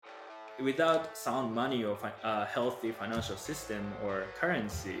Without sound money or healthy financial system or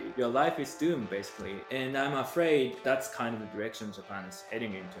currency, your life is doomed basically. And I'm afraid that's kind of the direction Japan is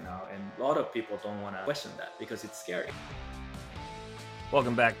heading into now. And a lot of people don't want to question that because it's scary.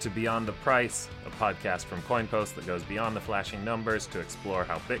 Welcome back to Beyond the Price, a podcast from CoinPost that goes beyond the flashing numbers to explore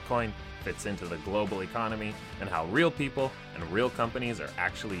how Bitcoin fits into the global economy and how real people and real companies are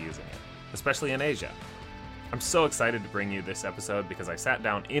actually using it, especially in Asia. I'm so excited to bring you this episode because I sat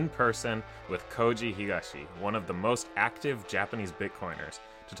down in person with Koji Higashi, one of the most active Japanese Bitcoiners,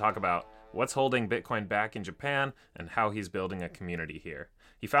 to talk about what's holding Bitcoin back in Japan and how he's building a community here.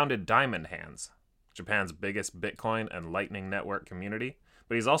 He founded Diamond Hands, Japan's biggest Bitcoin and Lightning Network community,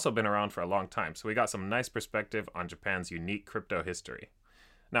 but he's also been around for a long time, so we got some nice perspective on Japan's unique crypto history.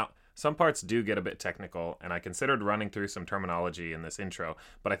 Now, some parts do get a bit technical, and I considered running through some terminology in this intro,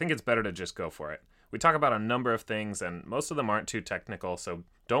 but I think it's better to just go for it. We talk about a number of things, and most of them aren't too technical, so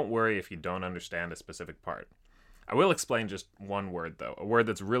don't worry if you don't understand a specific part. I will explain just one word, though, a word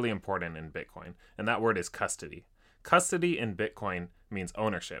that's really important in Bitcoin, and that word is custody. Custody in Bitcoin means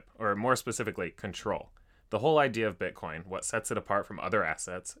ownership, or more specifically, control. The whole idea of Bitcoin, what sets it apart from other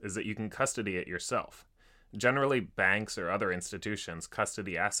assets, is that you can custody it yourself. Generally, banks or other institutions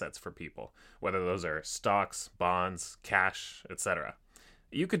custody assets for people, whether those are stocks, bonds, cash, etc.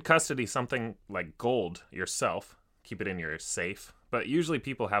 You could custody something like gold yourself, keep it in your safe, but usually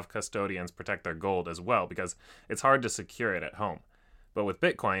people have custodians protect their gold as well because it's hard to secure it at home. But with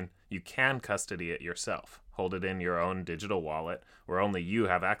Bitcoin, you can custody it yourself, hold it in your own digital wallet where only you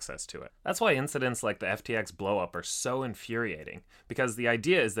have access to it. That's why incidents like the FTX blowup are so infuriating, because the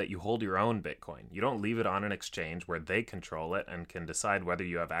idea is that you hold your own Bitcoin. You don't leave it on an exchange where they control it and can decide whether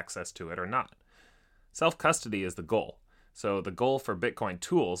you have access to it or not. Self-custody is the goal. So the goal for Bitcoin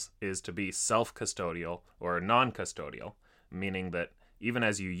tools is to be self-custodial or non-custodial, meaning that even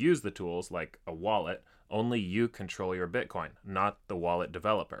as you use the tools like a wallet, only you control your Bitcoin, not the wallet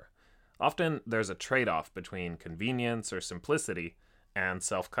developer. Often there's a trade-off between convenience or simplicity and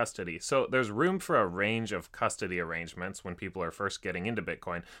self-custody. So there's room for a range of custody arrangements when people are first getting into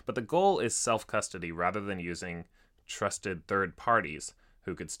Bitcoin, but the goal is self-custody rather than using trusted third parties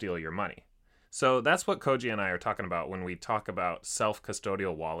who could steal your money. So that's what Koji and I are talking about when we talk about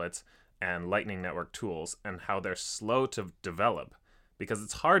self-custodial wallets and Lightning Network tools and how they're slow to develop, because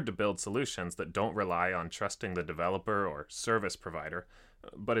it's hard to build solutions that don't rely on trusting the developer or service provider,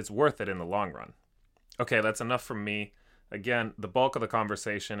 but it's worth it in the long run. Okay, that's enough from me. Again, the bulk of the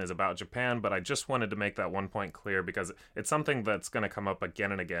conversation is about Japan, but I just wanted to make that one point clear because it's something that's going to come up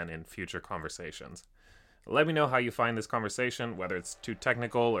again and again in future conversations. Let me know how you find this conversation, whether it's too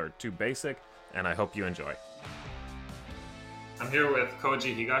technical or too basic, and I hope you enjoy. I'm here with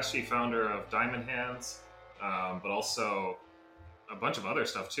Koji Higashi, founder of Diamond Hands, but also a bunch of other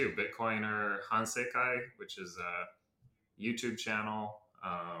stuff too. Bitcoiner Hansekai, which is a YouTube channel.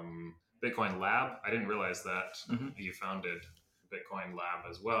 Bitcoin Lab. I didn't realize that you founded Bitcoin Lab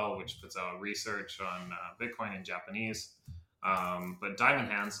as well, which puts out research on Bitcoin in Japanese. But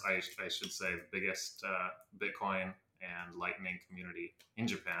Diamond Hands, I should say, the biggest Bitcoin and Lightning community in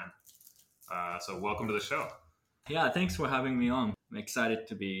Japan. So welcome to the show. Yeah, thanks for having me on. I'm excited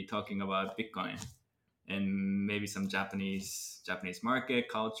to be talking about Bitcoin and maybe some Japanese market,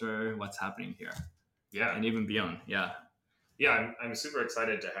 culture, what's happening here. Yeah. And even beyond. Yeah. Yeah, I'm super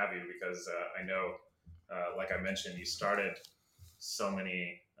excited to have you because I know, like I mentioned, you started so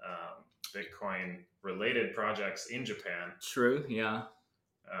many Bitcoin-related projects in Japan. True, yeah.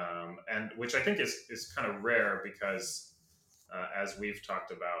 And which I think is kind of rare because, as we've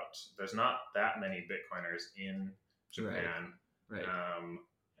talked about, there's not that many Bitcoiners in Japan. Right.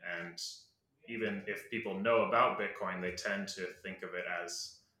 And even if people know about Bitcoin, they tend to think of it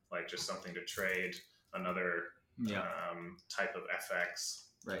as like just something to trade, another type of FX,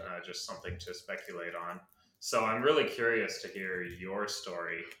 right. Just something to speculate on. So I'm really curious to hear your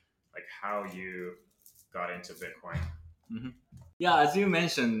story, like how you got into Bitcoin. Mm-hmm. Yeah, as you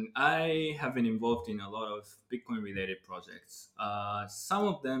mentioned, I have been involved in a lot of Bitcoin-related projects. Some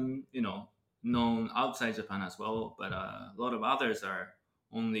of them, known outside Japan as well, but a lot of others are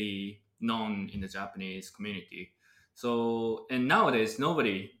only known in the Japanese community. So, and nowadays,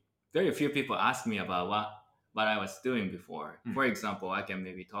 very few people ask me about what I was doing before. For example, I can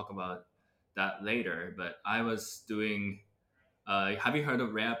maybe talk about that later, but I was doing, have you heard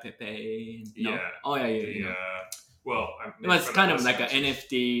of Rare Pepe? No? Yeah. Oh, yeah. Well, it was kind of like an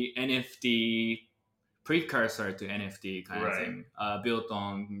NFT precursor to NFT kind of thing, built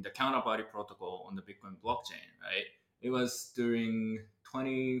on the counterparty protocol on the Bitcoin blockchain, right? It was during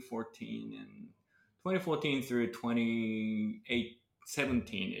 2014 through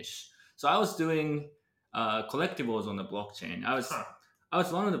 2017-ish. So I was doing collectibles on the blockchain. Huh. I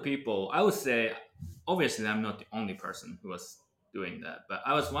was one of the people. I would say, obviously, I'm not the only person who was doing that, but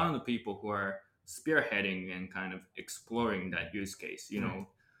I was one of the people who are spearheading and kind of exploring that use case.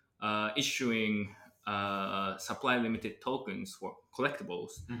 Issuing supply limited tokens for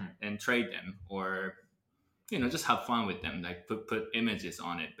collectibles and trade them, or just have fun with them, like put images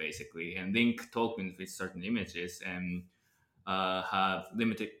on it basically, and link tokens with certain images, and have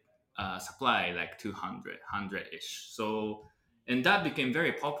limited supply, like 200 ish. So, and that became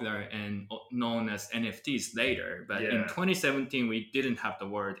very popular and known as NFTs later. But in Yeah. 2017 we didn't have the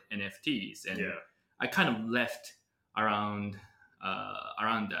word NFTs, and Yeah. I kind of left around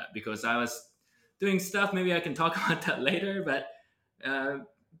around that because I was doing stuff. Maybe I can talk about that later, but uh,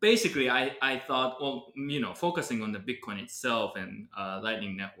 basically I thought, well, focusing on the Bitcoin itself and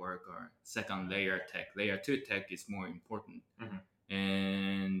Lightning Network or second layer tech, layer 2 tech is more important.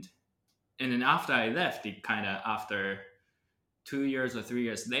 And then after I left, it kind of, after 2 years or 3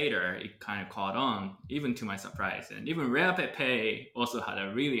 years later, it kind of caught on, even to my surprise. And even Rare Pepe also had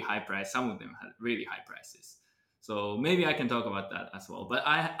a really high price. Some of them had really high prices. So maybe I can talk about that as well. But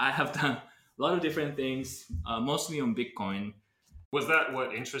I have done a lot of different things, mostly on Bitcoin. Was that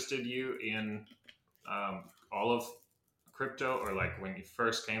what interested you in all of crypto, or like when you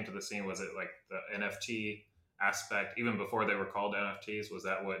first came to the scene, was it like the NFT aspect, even before they were called NFTs? Was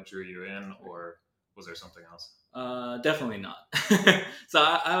that what drew you in, or was there something else? Definitely not. So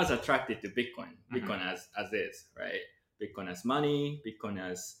I was attracted to Bitcoin as is, right? Bitcoin as money, Bitcoin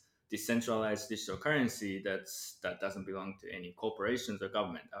as decentralized digital currency that doesn't belong to any corporations or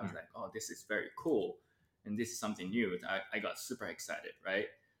government. I was like, oh, this is very cool, and this is something new. I got super excited, right?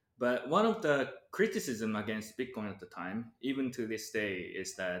 But one of the criticism against Bitcoin at the time, even to this day,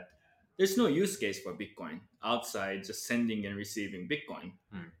 is that there's no use case for Bitcoin outside just sending and receiving Bitcoin.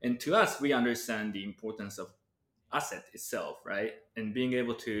 And to us, we understand the importance of asset itself, right? And being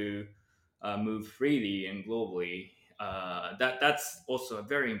able to move freely and globally, that's also a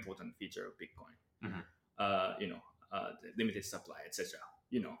very important feature of Bitcoin. The limited supply, etc.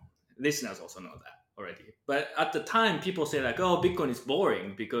 Listeners also know that already. But at the time, people say like, "Oh, Bitcoin is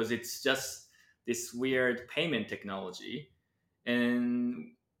boring because it's just this weird payment technology."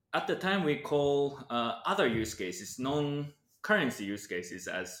 And at the time, we call other use cases, non-currency use cases,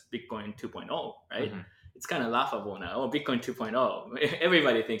 as Bitcoin 2.0, right? It's kind of laughable now. Oh, Bitcoin 2.0.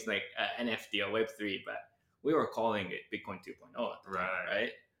 Everybody thinks like NFT or Web3, but we were calling it Bitcoin 2.0 at the time,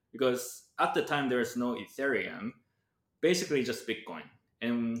 right? Because at the time, there was no Ethereum, basically just Bitcoin.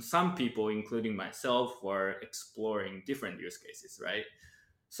 And some people, including myself, were exploring different use cases, right?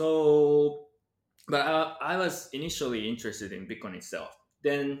 So, but I was initially interested in Bitcoin itself.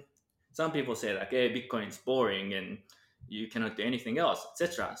 Then some people say like, "Hey, Bitcoin is boring and you cannot do anything else,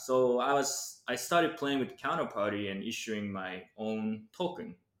 etc." So I started playing with Counterparty and issuing my own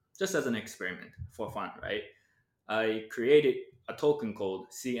token, just as an experiment for fun, right? I created a token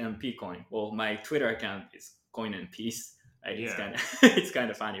called CMP Coin. Well, my Twitter account is Coin and Peace. Right? It's kind of it's kind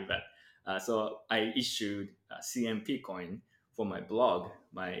of funny, but so I issued a CMP Coin for my blog,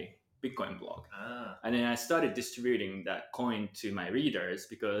 my Bitcoin blog. And then I started distributing that coin to my readers,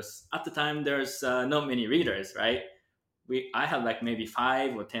 because at the time there's not many readers, right? I had like maybe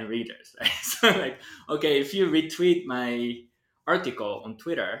 5 or 10 readers, right? So like, okay, if you retweet my article on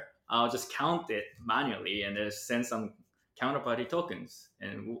Twitter, I'll just count it manually and just send some counterparty tokens,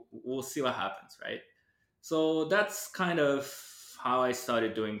 and we'll see what happens, right? So that's kind of how I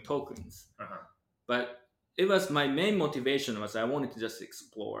started doing tokens. But it was, my main motivation was I wanted to just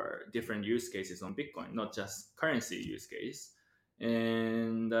explore different use cases on Bitcoin, not just currency use case.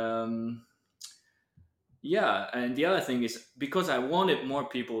 And and the other thing is because I wanted more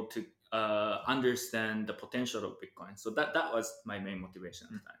people to understand the potential of Bitcoin. So that was my main motivation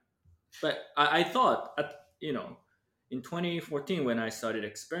at the time. But I thought, in 2014 when I started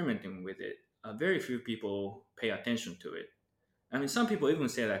experimenting with it, very few people pay attention to it. I mean, some people even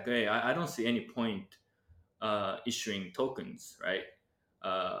say like, "Hey, I don't see any point issuing tokens, right?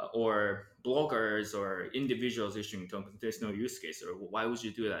 Or bloggers or individuals issuing tokens. There's no use case, or why would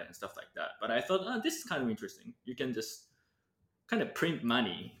you do that and stuff like that." But I thought, this is kind of interesting. You can just kind of print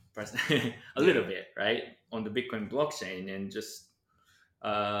money a little bit, right, on the Bitcoin blockchain, and just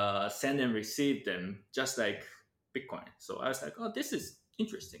send and receive them just like Bitcoin. So I was like, "Oh, this is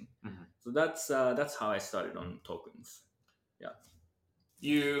interesting." So that's how I started on tokens. Yeah.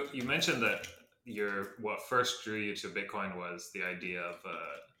 You mentioned that what first drew you to Bitcoin was the idea of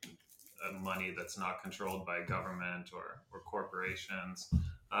a money that's not controlled by government or corporations.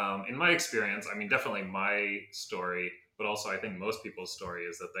 In my experience, I mean, definitely my story but also I think most people's story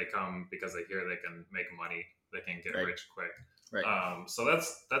is that they come because they hear they can make money, they can get Right. rich quick. Right. So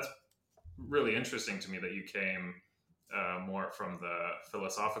that's really interesting to me that you came more from the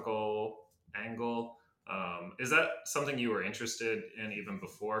philosophical angle. Is that something you were interested in even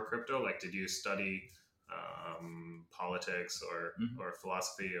before crypto? Like, did you study politics or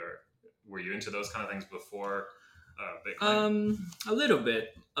philosophy, or were you into those kind of things before Bitcoin? A little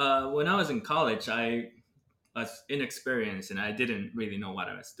bit. When I was in college, I was inexperienced and I didn't really know what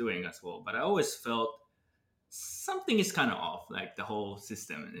I was doing as well. But I always felt something is kind of off, like the whole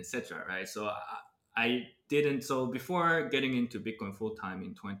system and etc. Right? So I didn't. So before getting into Bitcoin full time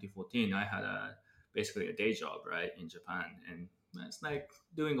in 2014, I had basically a day job right in Japan, and it's like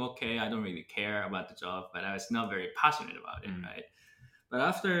doing okay. I don't really care about the job, but I was not very passionate about it, right? But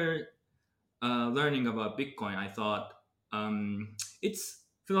after learning about Bitcoin, I thought it's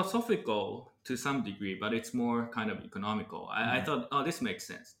philosophical to some degree, but it's more kind of economical. I thought, oh, this makes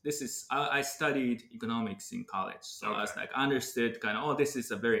sense. This is I studied economics in college, so I was like, I understood kind of, oh, this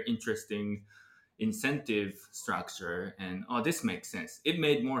is a very interesting incentive structure, and oh, this makes sense. It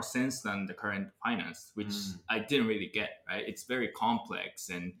made more sense than the current finance, which I didn't really get. Right, it's very complex,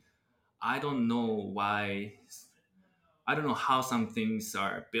 and I don't know why. I don't know how some things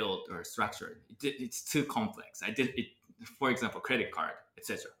are built or structured. It's too complex. I did it, for example, credit card,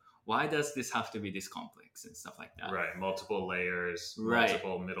 etc. Why does this have to be this complex and stuff like that? Right, multiple layers, Right.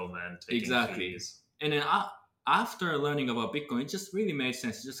 multiple middlemen taking Exactly. fees. And then after learning about Bitcoin, it just really made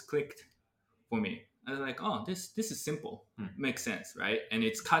sense. It just clicked for me. I was like, oh, this is simple. Makes sense, right? And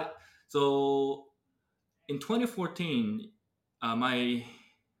it's cut. So in 2014,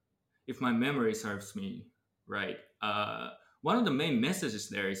 if my memory serves me right, one of the main messages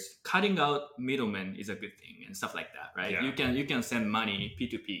there is cutting out middlemen is a good thing and stuff like that, right? Yeah. You can send money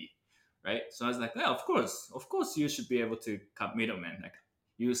P2P, right? So I was like, yeah, of course, you should be able to cut middlemen, like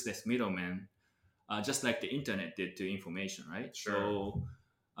use less middlemen, just like the internet did to information, right? Sure.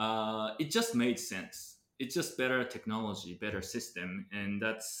 So it just made sense. It's just better technology, better system, and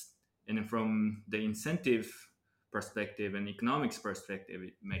then from the incentive perspective and economics perspective,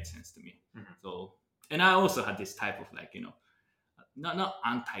 it makes sense to me. So, and I also had this type of like, not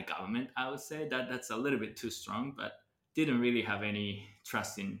anti-government, I would say that's a little bit too strong, but didn't really have any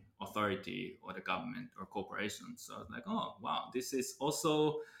trust in authority or the government or corporations. So I was like, oh wow, this is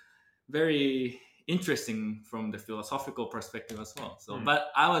also very interesting from the philosophical perspective as well. So,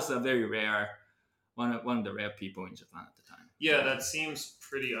 but I was a very rare one of the rare people in Japan at the time. Yeah, that seems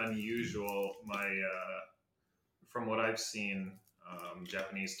pretty unusual. From what I've seen,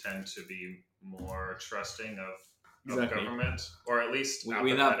 Japanese tend to be more trusting of government, or at least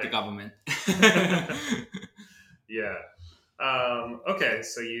we love the government. Yeah. Okay,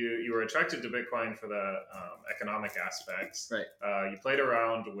 so you were attracted to Bitcoin for the economic aspects. Right. You played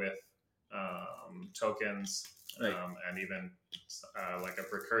around with tokens, right. And even like a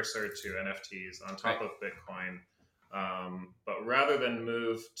precursor to NFTs on top right. of Bitcoin. But rather than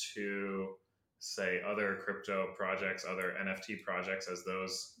move to, say, other crypto projects, other NFT projects as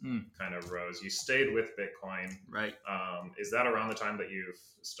those kind of rose, you stayed with Bitcoin. Right. Is that around the time that you've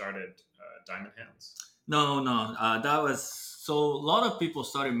started Diamond Hands? No. That was so. A lot of people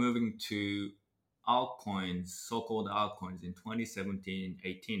started moving to altcoins, so-called altcoins, in 2017,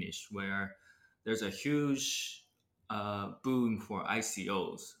 18ish, where there's a huge boom for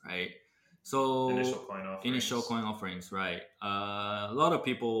ICOs, right? So initial coin offerings, right? A lot of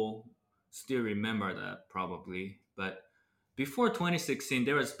people still remember that probably, but before 2016,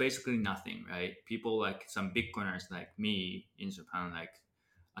 there was basically nothing, right? People like some Bitcoiners like me in Japan, like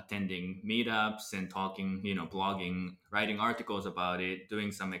attending meetups and talking, blogging, writing articles about it,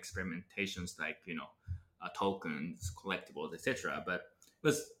 doing some experimentations like, tokens, collectibles, etc. But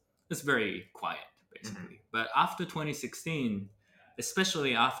it was very quiet, basically. But after 2016,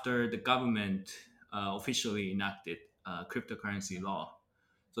 especially after the government officially enacted cryptocurrency law,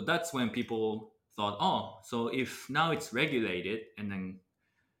 so that's when people thought, oh, so if now it's regulated and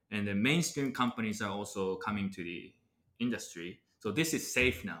the mainstream companies are also coming to the industry, so this is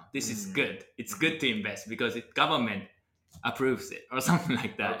safe now. This is good. It's good to invest because government approves it or something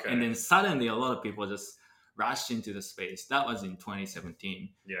like that. Okay. And then suddenly a lot of people just rushed into the space. That was in 2017.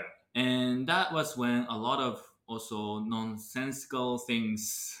 Yeah. And that was when a lot of also nonsensical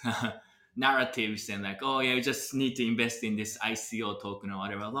things, narratives, and like, oh yeah, you just need to invest in this ICO token or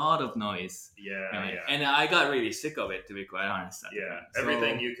whatever. A lot of noise. Yeah, right? yeah. And I got really sick of it, to be quite honest. Yeah,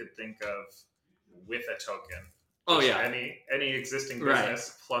 everything you could think of with a token. Oh yeah, any existing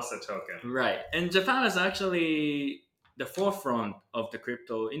business plus a token. Right, and Japan is actually the forefront of the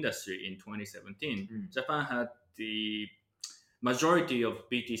crypto industry in 2017. Japan had the majority of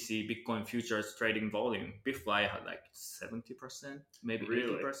BTC Bitcoin futures trading volume, BitFly had like 70%, maybe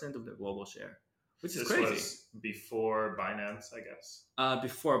Really? 80% of the global share, which is This crazy. was before Binance, I guess.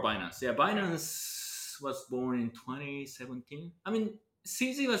 Before Binance, yeah, Binance was born in 2017. I mean,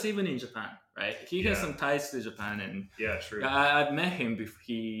 CZ was even in Japan, right? He has Yeah. some ties to Japan, and Yeah, true. I've met him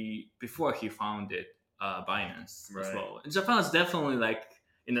before he founded Binance as Right. well. And Japan is definitely like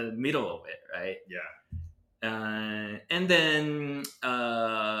in the middle of it, right? Yeah. And then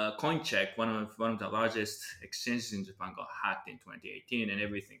CoinCheck, one of the largest exchanges in Japan, got hacked in 2018, and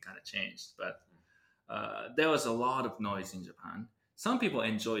everything kind of changed. But there was a lot of noise in Japan. Some people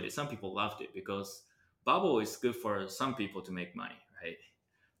enjoyed it, some people loved it because bubble is good for some people to make money, right?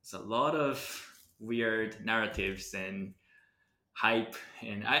 There's a lot of weird narratives and hype,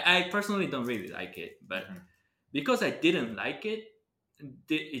 and I personally don't really like it, but because I didn't like it,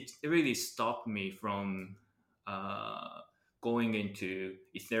 it really stopped me from uh, going into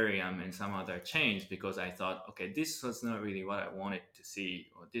Ethereum and some other chains, because I thought, okay, this was not really what I wanted to see,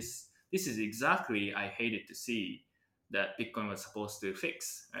 or this is exactly I hated to see that Bitcoin was supposed to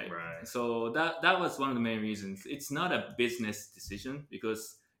fix, right? Right. So that was one of the main reasons. It's not a business decision,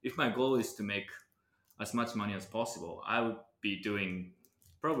 because if my goal is to make as much money as possible, I would be doing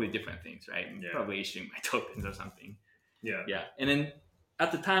probably different things, right? Yeah. Probably issuing my tokens or something. Yeah. Yeah. And then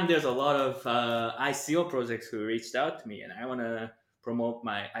at the time, there's a lot of ICO projects who reached out to me, and I want to promote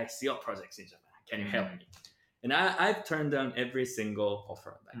my ICO projects in Japan. Can you help me? And I've turned down every single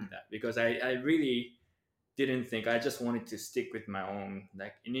offer like that, because I really didn't think. I just wanted to stick with my own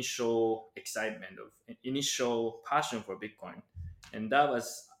like initial excitement of initial passion for Bitcoin. And that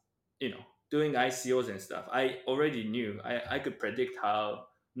was, doing ICOs and stuff. I already knew, I could predict how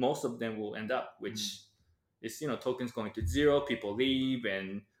most of them will end up, which is, tokens going to zero, people leave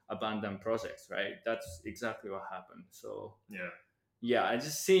and abandon projects, right? That's exactly what happened. So yeah, I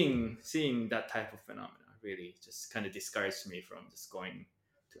just seeing that type of phenomena really just kind of discouraged me from just going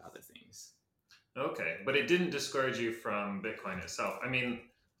to other things. Okay, but it didn't discourage you from Bitcoin itself. I mean,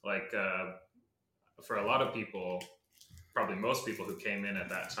 like for a lot of people, probably most people who came in at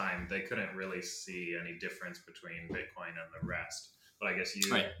that time, they couldn't really see any difference between Bitcoin and the rest. But I guess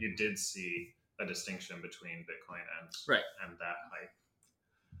you did see a distinction between Bitcoin and that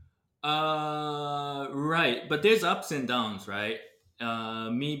hype. Right, but there's ups and downs, right?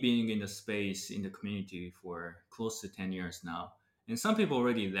 Me being in the space in the community for close to 10 years now, and some people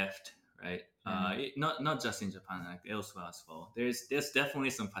already left, right? Not just in Japan, like elsewhere as well. There's definitely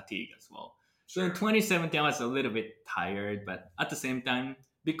some fatigue as well. So in 2017, I was a little bit tired, but at the same time,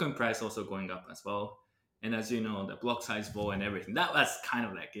 Bitcoin price also going up as well. And as you know, the block size fall and everything, that was kind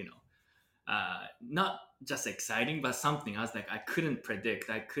of like, not just exciting, but something I was like, I couldn't predict.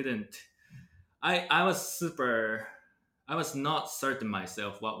 I was not certain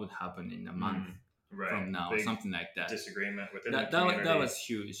myself what would happen in a month from now, Big something like that. Disagreement within the community. That was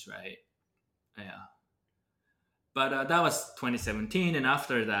huge, right? Yeah. But that was 2017, and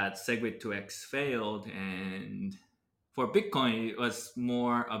after that, Segwit 2x failed, and for Bitcoin, it was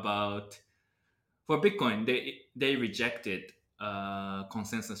more about, for Bitcoin, they rejected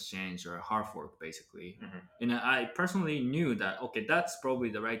consensus change or hard fork, basically. And I personally knew that, okay, that's probably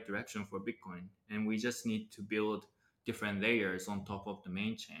the right direction for Bitcoin, and we just need to build different layers on top of the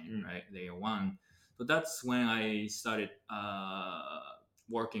main chain, right? Layer one. So that's when I started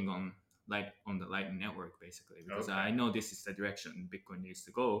working on the Lightning Network, basically, because I know this is the direction Bitcoin needs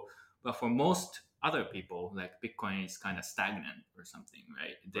to go. But for most other people, like, Bitcoin is kind of stagnant or something,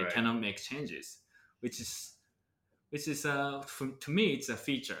 right? They cannot make changes, which is to me, it's a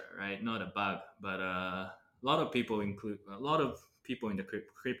feature, right? Not a bug. But a lot of people in the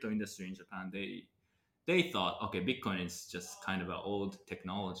crypto industry in Japan, they thought, okay, Bitcoin is just kind of an old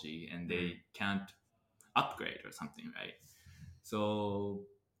technology and they can't upgrade or something, right? So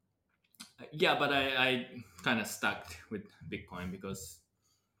yeah, but I kind of stuck with Bitcoin because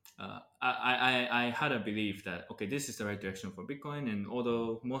I had a belief that, okay, this is the right direction for Bitcoin, and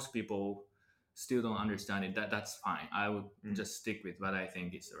although most people still don't understand it, that's fine. I would just stick with what I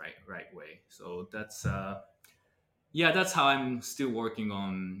think is the right way. So that's that's how I'm still working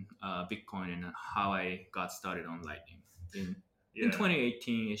on Bitcoin and how I got started on Lightning in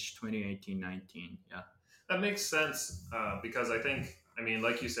 2018-ish, 2018, 19. Yeah. That makes sense because I mean,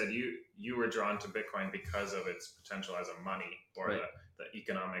 like you said, you were drawn to Bitcoin because of its potential as a money or the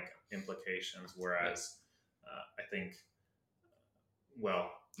economic implications, whereas I think,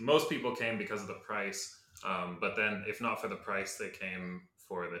 well, most people came because of the price, but then if not for the price, they came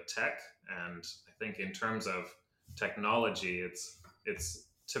for the tech. And I think in terms of technology, it's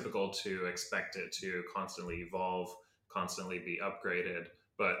typical to expect it to constantly evolve, constantly be upgraded.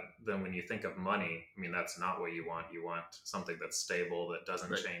 But then when you think of money, I mean, that's not what you want. You want something that's stable, that doesn't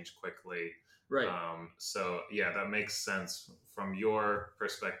Right. change quickly. Right. So yeah, that makes sense from your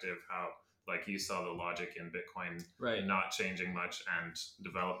perspective. How like you saw the logic in Bitcoin Right. not changing much and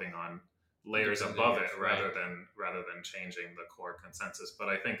developing on layers Different above layers, it right. rather than changing the core consensus. But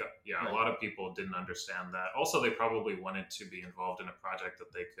I think yeah, a Right. lot of people didn't understand that. Also, they probably wanted to be involved in a project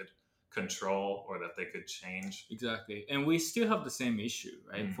that they could control or that they could change. Exactly. And we still have the same issue,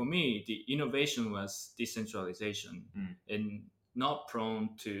 right? Mm. For me, the innovation was decentralization Mm. and not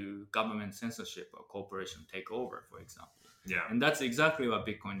prone to government censorship or corporation takeover, for example. Yeah. And that's exactly what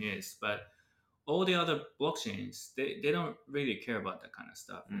Bitcoin is. But all the other blockchains, they don't really care about that kind of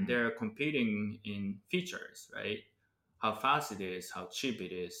stuff. And they're competing in features, right? How fast it is, how cheap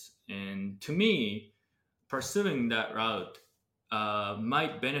it is. And to me, pursuing that route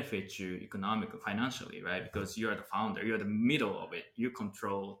might benefit you economically, financially, right? Because you're the founder, you're the middle of it, you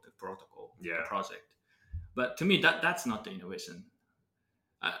control the protocol, Yeah. the project. But to me, that's not the innovation.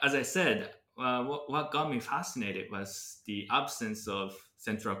 As I said, what got me fascinated was the absence of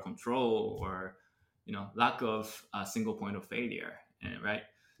central control or lack of a single point of failure, right?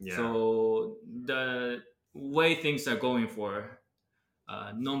 Yeah. So the way things are going for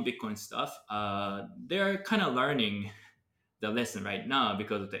non-Bitcoin stuff, they're kind of learning the lesson right now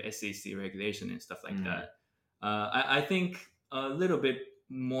because of the SEC regulation and stuff like that. I think a little bit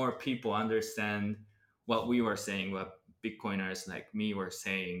more people understand what we were saying, what Bitcoiners like me were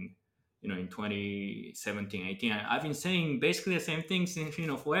saying, in 2017, 18. I've been saying basically the same thing since,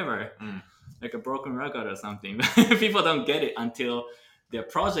 forever, like a broken record or something. People don't get it until their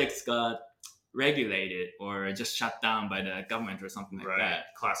projects got regulated or just shut down by the government or something like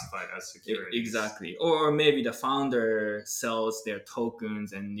that. Classified as securities. Exactly. Or maybe the founder sells their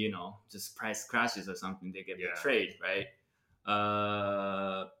tokens and, just price crashes or something, they get betrayed, right?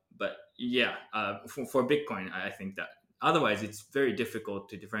 But yeah, for Bitcoin, I think that otherwise it's very difficult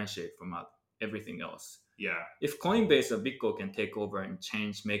to differentiate from everything else. Yeah. If Coinbase or Bitcoin can take over and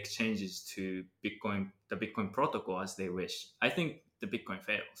make changes to the Bitcoin protocol as they wish, I think the Bitcoin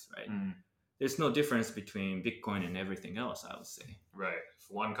fails, right? There's no difference between Bitcoin and everything else, I would say. Right. If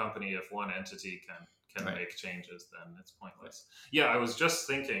one entity can make changes, then it's pointless. Yeah, I was just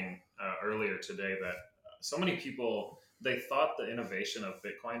thinking earlier today that so many people, they thought the innovation of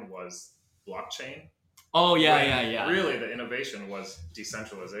Bitcoin was blockchain. Oh, yeah. Really, the innovation was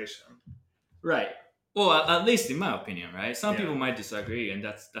decentralization. Right. Well, at least in my opinion, right? Some people might disagree, and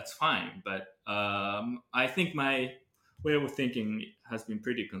that's fine. But I think my way of thinking has been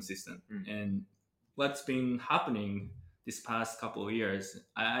pretty consistent. And what's been happening this past couple of years,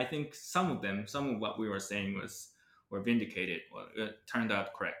 I think some of what we were saying were vindicated or turned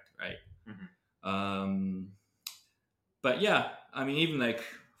out correct, right? But yeah, I mean, even like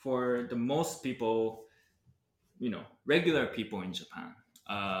for the most people, regular people in Japan,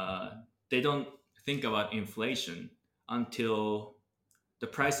 they don't think about inflation until the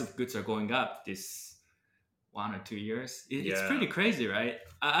price of goods are going up this 1 or 2 years. It's pretty crazy, right?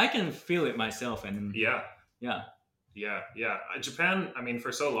 I can feel it myself. And yeah. Japan, I mean,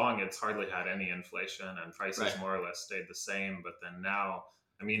 for so long, it's hardly had any inflation and prices more or less stayed the same. But then now,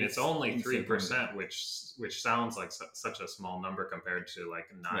 I mean, it's only 3%, which sounds like such a small number compared to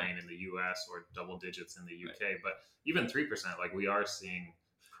like 9 in the US or double digits in the UK. But even 3%, like we are seeing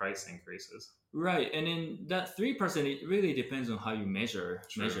price increases. Right. And in that 3%, it really depends on how you measure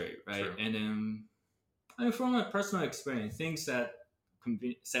it, right? True. And I mean, from my personal experience, things at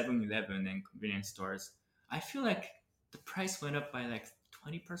 7-Eleven and convenience stores, I feel like the price went up by like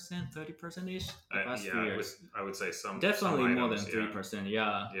 20%, 30% ish the past few years. I would say some definitely some more items, than 3%.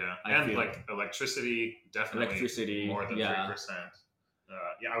 Yeah. And like electricity, definitely more than 3%.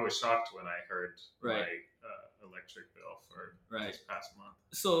 I was shocked when I heard my electric bill for this past month.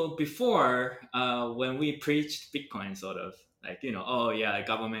 So before, when we preached Bitcoin, sort of like,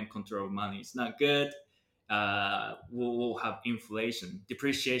 government control of money is not good. We'll have inflation,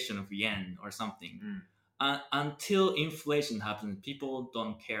 depreciation of yen or something. Until inflation happens, people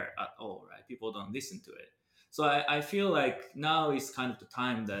don't care at all, right? People don't listen to it. So I feel like now is kind of the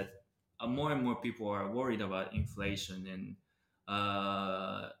time that more and more people are worried about inflation. And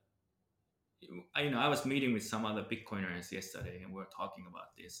I was meeting with some other Bitcoiners yesterday, and we were talking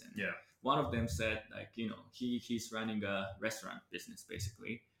about this. And one of them said, like, he's running a restaurant business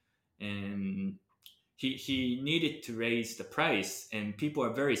basically, and he needed to raise the price, and people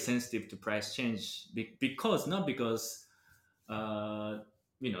are very sensitive to price change because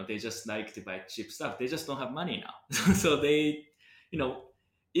they just like to buy cheap stuff. They just don't have money now. So they,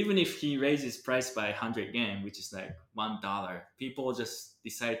 even if he raises price by 100 yen, which is like $1, people just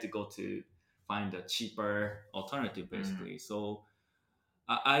decide to go to find a cheaper alternative, basically. So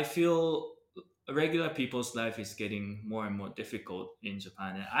I feel regular people's life is getting more and more difficult in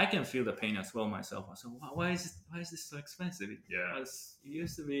Japan, and I can feel the pain as well myself. So why is this so expensive? It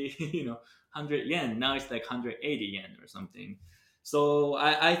used to be 100 yen, now it's like 180 yen or something. So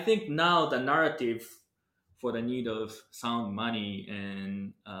I think now the narrative for the need of sound money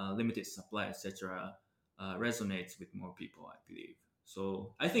and limited supply, etc., resonates with more people, I believe.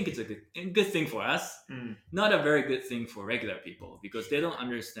 So I think it's a good thing for us, not a very good thing for regular people because they don't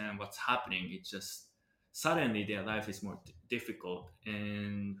understand what's happening. It's just suddenly their life is more difficult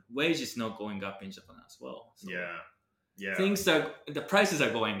and wage is not going up in Japan as well. So the prices are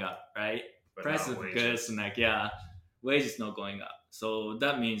going up, right? But Prices not of wages. goods and wage is not going up. So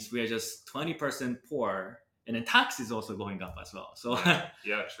that means we are just 20% poor, and then tax is also going up as well. So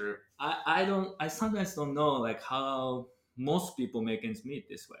Yeah, true. I sometimes don't know like how most people make ends meet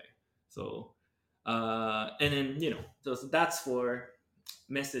this way. So and then so that's for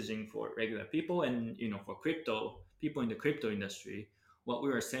messaging for regular people, and for crypto people in the crypto industry. What we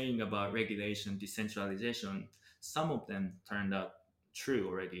were saying about regulation, decentralization, some of them turned out true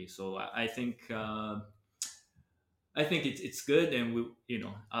already. So I think it's good, and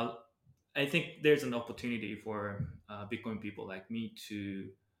I think there's an opportunity for Bitcoin people like me to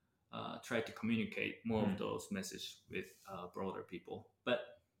try to communicate more of those messages with broader people. But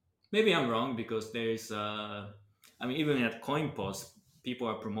maybe I'm wrong because there's, I mean, even at CoinPost, people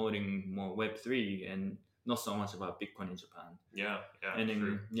are promoting more Web3 and not so much about Bitcoin in Japan. Yeah, And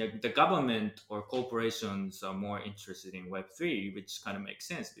true. then the government or corporations are more interested in Web3, which kind of makes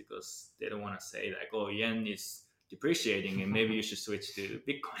sense because they don't want to say like, oh, yen is depreciating and maybe you should switch to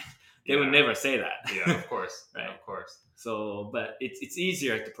Bitcoin. They would never say that. Yeah, of course. Right. Of course. So, but it's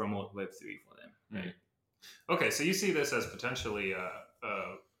easier to promote Web3 for them, right? Okay, so you see this as potentially a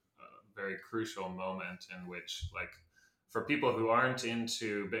very crucial moment in which, like, for people who aren't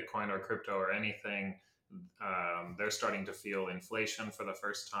into Bitcoin or crypto or anything, they're starting to feel inflation for the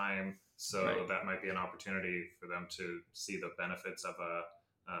first time. So that might be an opportunity for them to see the benefits of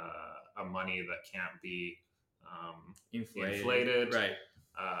a money that can't be inflated. Right.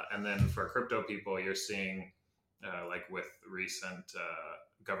 And then for crypto people, you're seeing, like with recent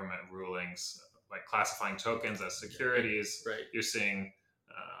government rulings, like classifying tokens as securities, you're seeing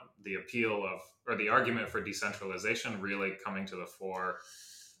the appeal of, or the argument for decentralization really coming to the fore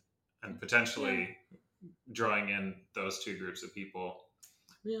and potentially drawing in those two groups of people.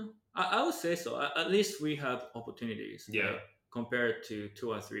 Yeah, I would say so. At least we have opportunities, right? Compared to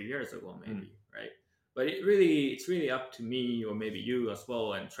 2 or 3 years ago, maybe, right? But it's really up to me or maybe you as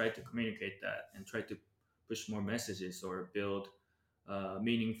well, and try to communicate that and try to push more messages or build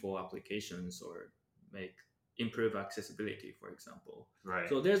meaningful applications or improve accessibility, for example. Right.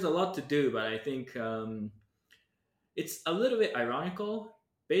 So there's a lot to do, but I think it's a little bit ironical.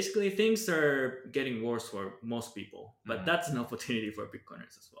 Basically, things are getting worse for most people, but that's an opportunity for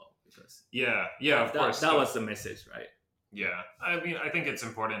Bitcoiners as well. Because of course. That was the message, right? Yeah. I mean, I think it's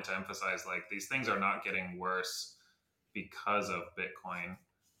important to emphasize, like, these things are not getting worse because of Bitcoin,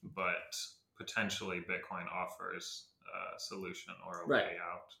 but potentially Bitcoin offers a solution or a way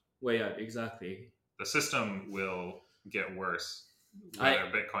out. Way out, exactly. The system will get worse whether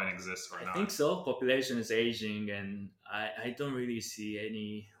Bitcoin exists or not. I think so. Population is aging, and I don't really see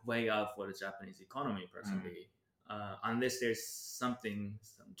any way out for the Japanese economy personally, unless there's some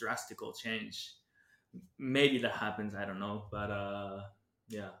drastical change. Maybe that happens. I don't know, but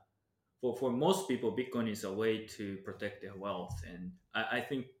for most people, Bitcoin is a way to protect their wealth, and I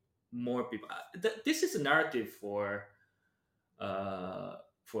think more people. This is a narrative for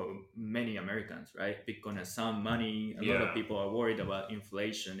many Americans, right? Bitcoin has sound money. A lot of people are worried about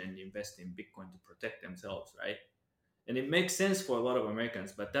inflation and invest in Bitcoin to protect themselves, right? And it makes sense for a lot of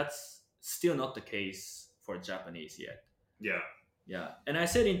Americans, but that's still not the case for Japanese yet. Yeah. And I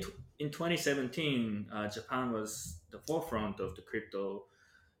said in 2017, Japan was the forefront of the crypto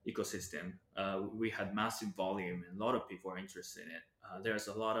ecosystem. We had massive volume and a lot of people are interested in it. There's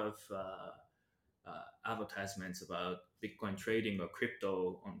a lot of advertisements about Bitcoin trading or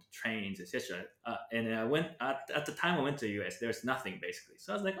crypto on the trains, etc. And I went at the time I went to the US. There's nothing basically.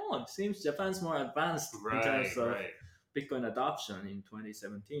 So I was like, oh, it seems Japan's more advanced in terms of Bitcoin adoption in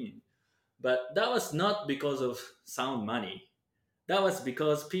 2017. But that was not because of sound money. That was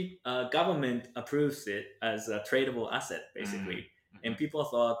because government approves it as a tradable asset, basically. And people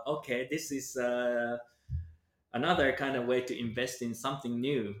thought, okay, this is another kind of way to invest in something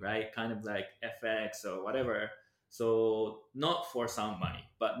new, right? Kind of like FX or whatever. So not for sound money,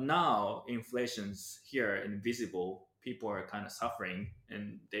 but now inflation's here and visible. People are kind of suffering,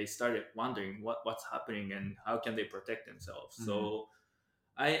 and they started wondering what's happening and how can they protect themselves. So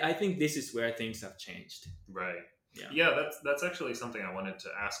I think this is where things have changed. Right. Yeah. Yeah, that's actually something I wanted to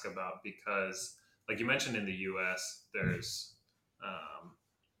ask about because, like you mentioned, in the U.S., there's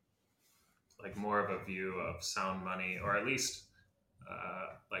like more of a view of sound money, or at least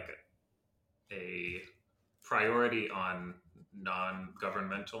like a priority on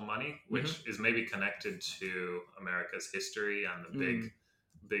non-governmental money, which is maybe connected to America's history and the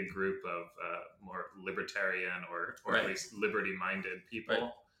big group of more libertarian or at Right. least liberty-minded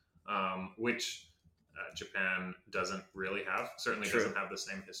people, which Japan doesn't really have. Certainly True. doesn't have the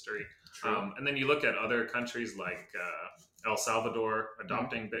same history. True. And then you look at other countries like El Salvador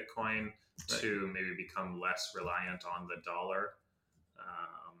adopting Bitcoin to maybe become less reliant on the dollar.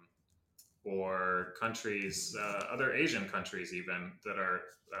 Or countries, other Asian countries even, that are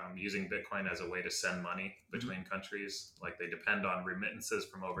using Bitcoin as a way to send money between countries. Like they depend on remittances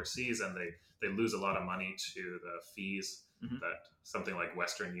from overseas, and they lose a lot of money to the fees that something like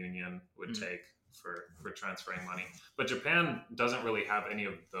Western Union would take for transferring money. But Japan doesn't really have any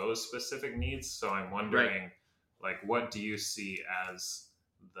of those specific needs. So I'm wondering, like, what do you see as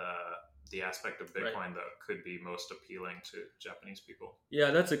the aspect of Bitcoin that could be most appealing to Japanese people?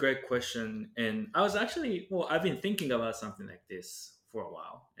 Yeah, that's a great question. And I was actually, I've been thinking about something like this for a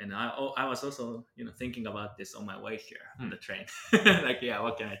while. And I was also, thinking about this on my way here on the train. Like, yeah,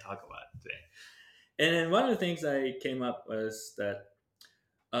 what can I talk about today? And then one of the things I came up was that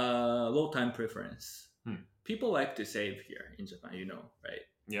low time preference. People like to save here in Japan, right?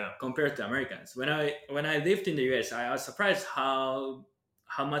 Yeah. Compared to Americans. When I lived in the US, I was surprised how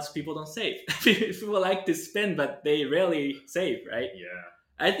much people don't save. People like to spend, but they rarely save, right? Yeah.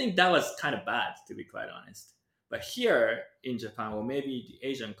 I think that was kind of bad, to be quite honest. But here in Japan, or maybe the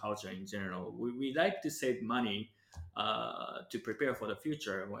Asian culture in general, we like to save money to prepare for the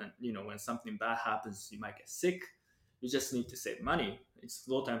future. When something bad happens, you might get sick. You just need to save money. It's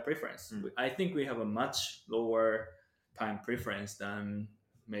low time preference. I think we have a much lower time preference than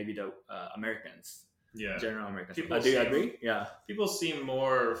maybe the Americans. Yeah. General Americans. Do you agree? Yeah. People seem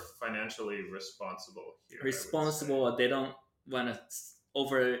more financially responsible here. Responsible. They don't want to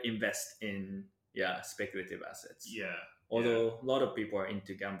over invest in speculative assets. Yeah. Although a lot of people are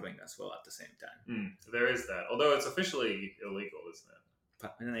into gambling as well at the same time. There is that. Although it's officially illegal,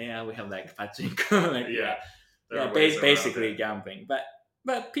 isn't it? Yeah, we have like pachinko. Basically it. gambling.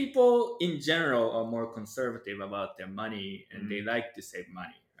 But people in general are more conservative about their money, and they like to save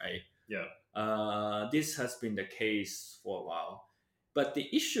money, right? Yeah. This has been the case for a while. But the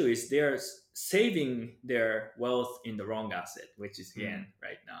issue is they're saving their wealth in the wrong asset, which is yen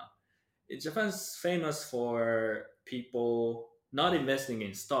right now. Japan's famous for people not investing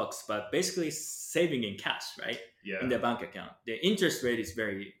in stocks, but basically saving in cash, right? Yeah. In their bank account. The interest rate is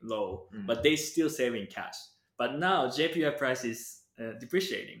very low, but they still save in cash. But now JPY price is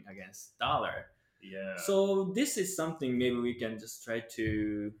depreciating against dollar. Yeah. So this is something maybe we can just try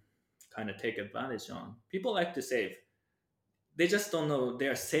to kind of take advantage on. People like to save. They just don't know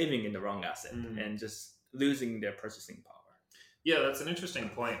they're saving in the wrong asset and just losing their purchasing power. Yeah, that's an interesting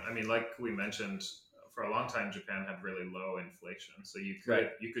point. I mean, like we mentioned, for a long time, Japan had really low inflation, so you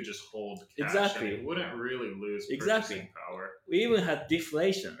could just hold cash and it wouldn't really lose purchasing power. We even had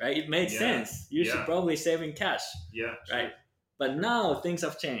deflation, right? It made sense. You should probably save in cash. Yeah, right. But now things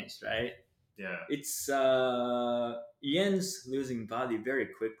have changed, right? Yeah, it's yen's losing value very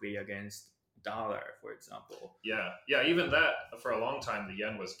quickly against dollar, for example. Yeah. Even that, for a long time, the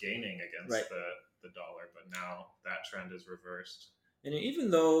yen was gaining against the dollar, but now that trend is reversed. And even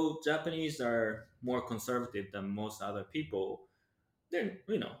though Japanese are more conservative than most other people, they're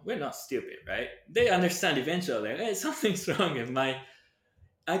we're not stupid, right? They understand eventually, hey, something's wrong in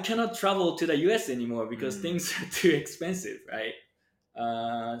I cannot travel to the US anymore because things are too expensive,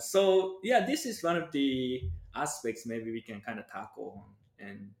 right? So this is one of the aspects maybe we can kind of tackle,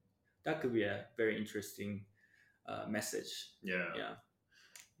 and that could be a very interesting message. Yeah.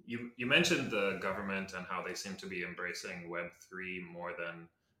 You mentioned the government and how they seem to be embracing Web3 more than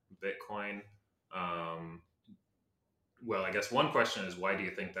Bitcoin. Well, I guess one question is, why do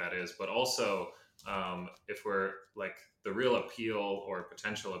you think that is? But also, if we're like, the real appeal or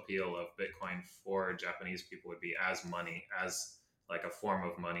potential appeal of Bitcoin for Japanese people would be as money, as like a form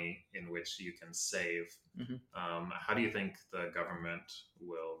of money in which you can save. How do you think the government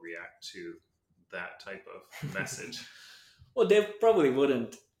will react to that type of message? Well, they probably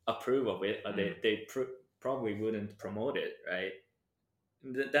wouldn't approve of it, or they probably wouldn't promote it, right?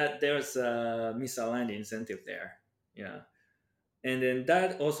 That there's a misaligned incentive there. Yeah. And then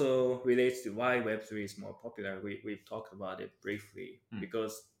that also relates to why Web3 is more popular. We've talked about it briefly Hmm.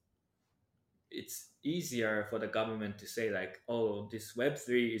 because it's easier for the government to say like, oh, this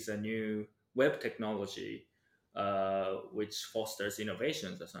Web3 is a new web technology which fosters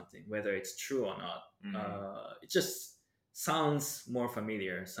innovations or something, whether it's true or not. Mm. It just sounds more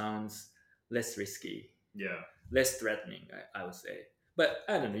familiar, sounds less risky, Yeah. less threatening, I would say. But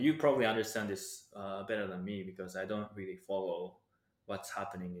I don't know, you probably understand this better than me because I don't really follow what's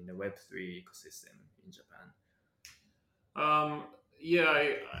happening in the Web3 ecosystem in Japan. Um, yeah,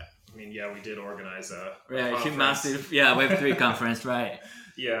 I mean, yeah, we did organize a Yeah, it's a conference. massive, yeah, Web3 conference, right?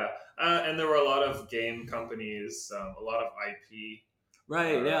 Yeah, and there were a lot of game companies, a lot of IP.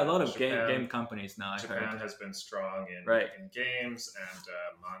 Right, yeah, a lot of game Japan companies now, I heard. Japan has been strong Right, in games and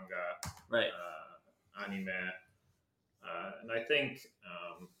manga, right, anime, and I think,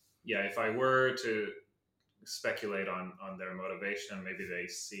 yeah, if I were to speculate on their motivation, maybe they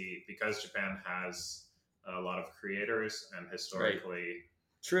see because Japan has a lot of creators and right. historically,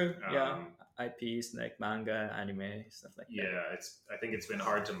 True, yeah. um, IPs like manga, anime, stuff like that. yeah, it's I think it's been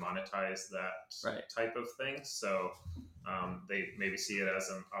hard to monetize that Right, type of thing. So they maybe see it as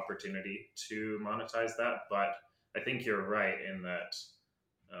an opportunity to monetize that. But I think you're right in that.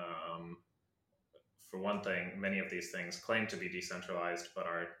 Um, for one thing, many of these things claim to be decentralized, but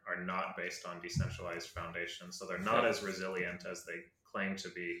are not based on decentralized foundations. So they're not right, as resilient as they claim to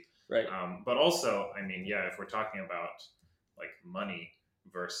be. right. But also, I mean, yeah, if we're talking about like money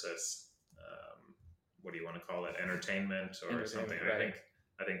versus what do you want to call it, entertainment or something, Entertainment, right.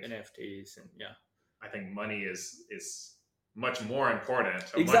 I think NFTs and yeah. I think money is much more important,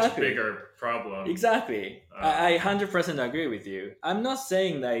 a much Exactly. bigger problem. Exactly. I Um, 100% agree with you. I'm not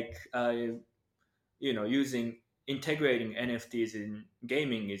saying like using integrating NFTs in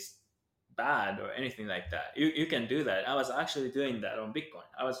gaming is bad or anything like that. You can do that. I was actually doing that on Bitcoin.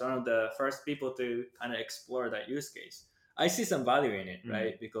 I was one of the first people to kind of explore that use case. I see some value in it, mm,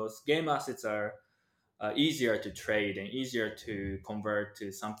 right? Because game assets are easier to trade and easier to convert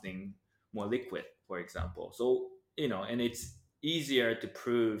to something more liquid, for example. So, and it's easier to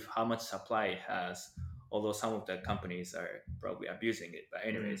prove how much supply it has, although some of the companies are probably abusing it. But, mm,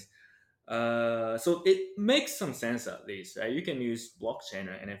 anyways, so it makes some sense at least, right? You can use blockchain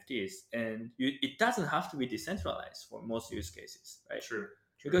or NFTs, and it doesn't have to be decentralized for most use cases, right? true,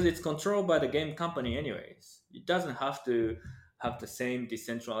 true. Because it's controlled by the game company, anyways. It doesn't have to have the same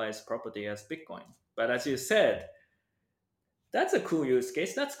decentralized property as Bitcoin. But as you said, that's a cool use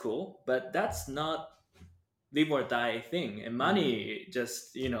case. That's cool, but that's not live or die thing. And Mm, money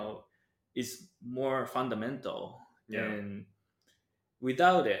just is more fundamental, yeah. and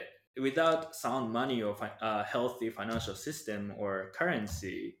without it, without sound money or a healthy financial system or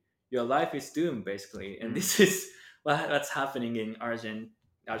currency, your life is doomed basically. And Mm, this is what's happening in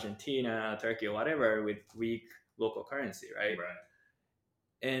Argentina, Turkey, or whatever with weak local currency, right? right.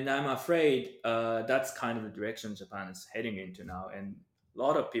 And I'm afraid that's kind of the direction Japan is heading into now. And a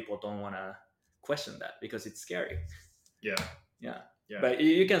lot of people don't want to question that because it's scary. Yeah. Yeah. Yeah. But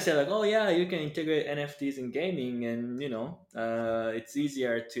you can say like, oh yeah, you can integrate NFTs in gaming, and it's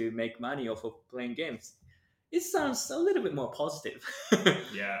easier to make money off of playing games. It sounds a little bit more positive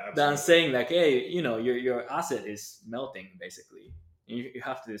Yeah. than Absolutely. saying like, hey, your asset is melting basically. You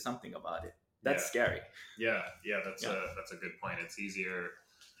have to do something about it. Yeah. That's scary. Yeah. Yeah. Yeah. That's a good point. It's easier.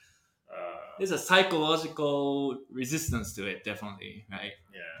 Uh, There's a psychological resistance to it, definitely, right?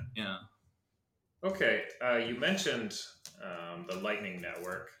 yeah. Yeah. Okay. You mentioned the Lightning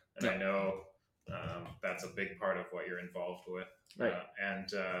Network, and Yeah. I know that's a big part of what you're involved with. Right. And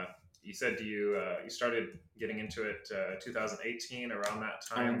you said you started getting into it 2018 around that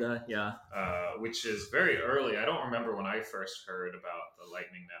Around time. that, yeah. Which is very early. I don't remember when I first heard about the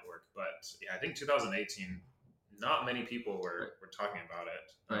Lightning Network, but yeah, I think 2018. Not many people Right. were talking about it.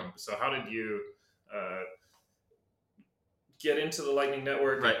 Right. So how did you uh, get into the Lightning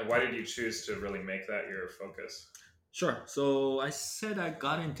Network, Right. and why did you choose to really make that your focus? Sure. So I said I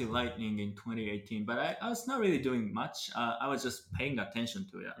got into Lightning in 2018, but I was not really doing much. I was just paying attention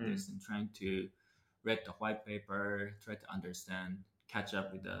to it at Mm. least and trying to read the white paper, try to understand, catch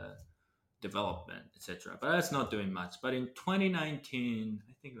up with the development, etc. But I was not doing much. But in 2019,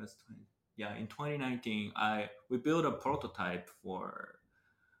 I think it was 20. Yeah, in 2019, we built a prototype for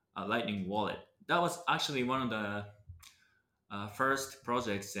a Lightning wallet. That was actually one of the first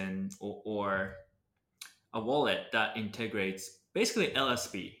projects or a wallet that integrates basically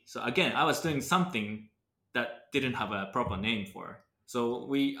LSP. So again, I was doing something that didn't have a proper name for. So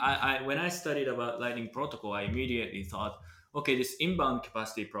when I studied about Lightning Protocol, I immediately thought, okay, this inbound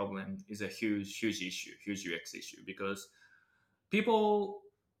capacity problem is a huge issue, huge UX issue, because people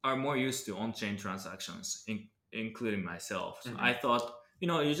are more used to on-chain transactions, including myself. So I thought,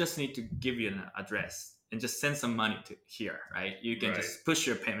 you just need to give you an address and just send some money to here, right? You can Right. just push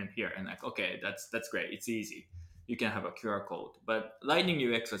your payment here, and like, okay, that's great. It's easy. You can have a QR code, but Lightning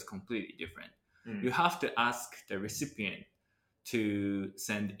UX is completely different. You have to ask the recipient to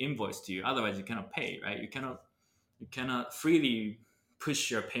send invoice to you. Otherwise, you cannot pay, right? You cannot freely push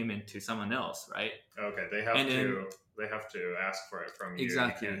your payment to someone else, right? Okay, And then they have to ask for it from you.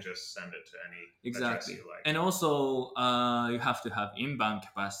 exactly, You can't just send it to any address exactly. you like. And also, you have to have inbound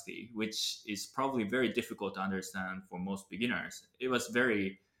capacity, which is probably very difficult to understand for most beginners. It was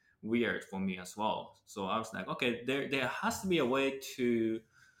very weird for me as well. So I was like, okay, there has to be a way to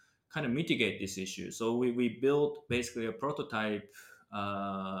kind of mitigate this issue. So we built basically a prototype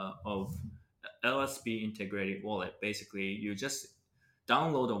of LSP integrated wallet. Basically, you just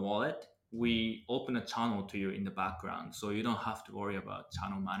download a wallet. We open a channel to you in the background, so you don't have to worry about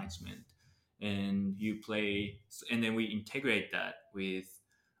channel management. And you play, and then we integrate that with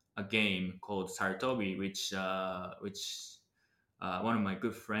a game called Sartobi, which one of my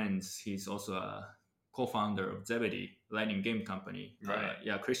good friends, he's also a co-founder of Zebedee Lightning Game Company. Right.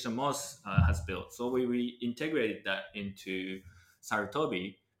 Christian Moss has built. So we integrated that into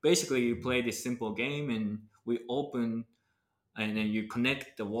Sartobi. Basically, you play this simple game, and we open, and then you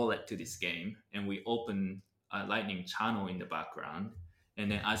connect the wallet to this game, and we open a Lightning channel in the background.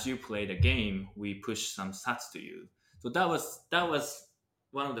 And then as you play the game, we push some sats to you. So that was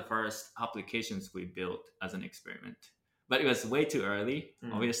one of the first applications we built as an experiment. But it was way too early.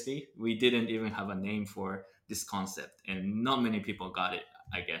 Obviously, we didn't even have a name for this concept, and not many people got it,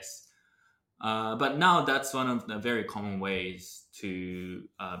 I guess. But now that's one of the very common ways to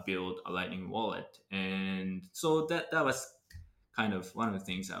build a Lightning wallet, and so that was kind of one of the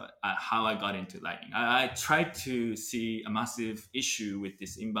things how I got into Lightning. I tried to see a massive issue with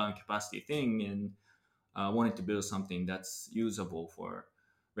this inbound capacity thing, and wanted to build something that's usable for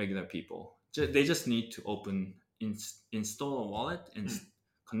regular people. They just need to install a wallet and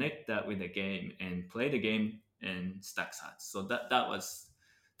connect that with the game and play the game and stack sats. So that was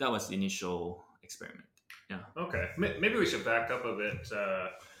the initial experiment. Yeah. Okay, maybe we should back up a bit.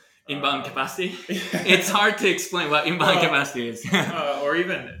 Inbound capacity. It's hard to explain what inbound capacity is. Or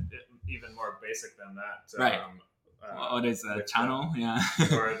even more basic than that. Right. What is a channel?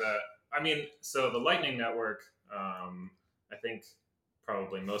 Or so the Lightning Network. I think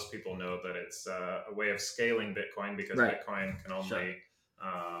probably most people know that it's a way of scaling Bitcoin, because Bitcoin can only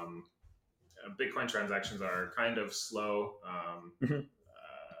Bitcoin transactions are kind of slow.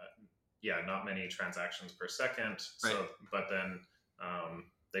 Not many transactions per second. Right. So, but then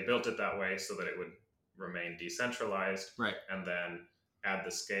they built it that way so that it would remain decentralized. Right. And then add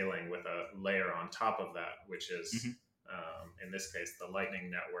the scaling with a layer on top of that, which is in this case the Lightning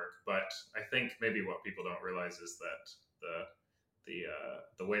Network. But I think maybe what people don't realize is that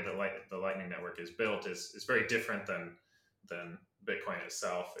the way that the Lightning Network is built is very different than Bitcoin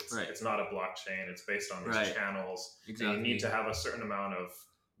itself. It's not a blockchain. It's based on these channels. Exactly. And you need to have a certain amount of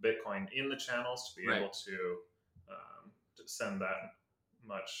Bitcoin in the channels to be able to send that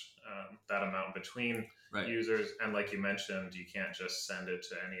amount between users. And like you mentioned, you can't just send it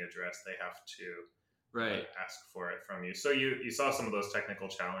to any address. They have to ask for it from you. So you saw some of those technical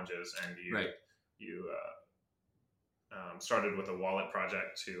challenges, and you started with a wallet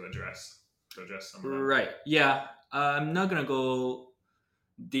project to address some of them. Right. Yeah. I'm not gonna go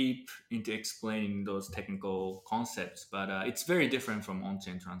deep into explaining those technical concepts, but it's very different from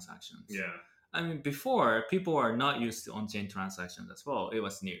on-chain transactions. Yeah. I mean, before, people are not used to on-chain transactions as well. It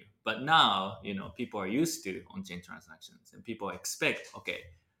was new. But now, people are used to on-chain transactions, and people expect,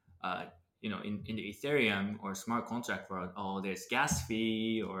 in the Ethereum or smart contract world, there's gas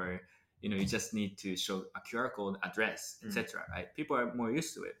fee, or, you just need to show a QR code, address, etc. Right? People are more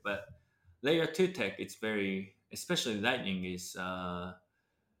used to it. But layer 2 tech, it's very, especially Lightning, is the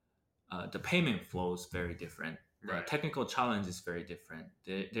payment flow is very different. The technical challenge is very different.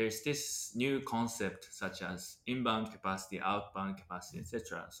 There's this new concept such as inbound capacity, outbound capacity,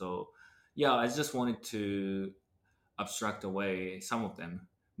 etc. So, I just wanted to abstract away some of them.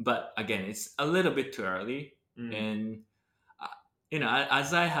 But again, it's a little bit too early. And,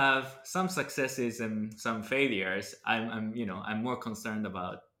 as I have some successes and some failures, I'm more concerned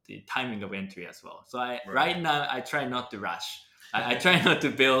about the timing of entry as well. So right now, I try not to rush. I try not to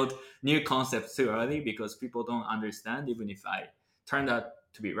build new concepts too early, because people don't understand, even if I turned out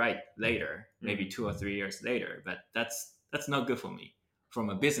to be right later, maybe 2 or 3 years later. But that's not good for me from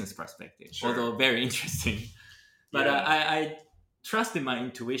a business perspective, although very interesting. But Yeah. I trusted my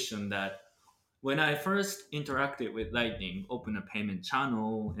intuition that when I first interacted with Lightning, opened a payment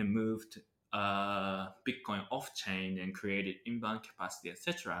channel, and moved Bitcoin off chain and created inbound capacity,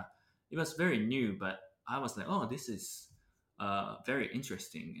 etc., it was very new. But I was like, oh, this is very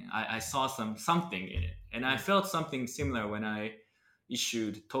interesting. I saw something in it, and I felt something similar when I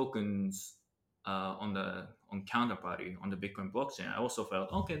issued tokens on counterparty on the Bitcoin blockchain. I also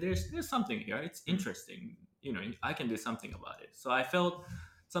felt, okay, there's something here. It's interesting. I can do something about it. So I felt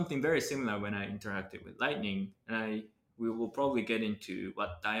something very similar when I interacted with Lightning, and we will probably get into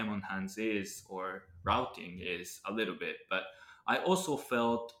what diamond hands is or routing is a little bit, but I also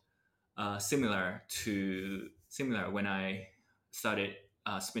felt similar when I started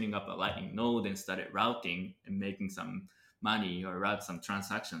spinning up a Lightning node and started routing and making some money or route some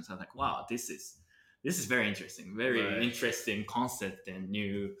transactions. I was like, wow, this is very interesting, very Right. interesting concept and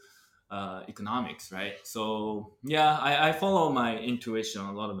new economics, right? So yeah, I follow my intuition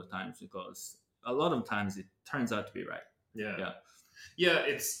a lot of the times because a lot of times it turns out to be right. Yeah. Yeah. Yeah,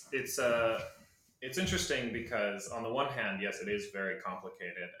 it's interesting because on the one hand, yes, it is very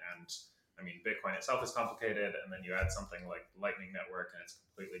complicated, and I mean, Bitcoin itself is complicated, and then you add something like Lightning Network, and it's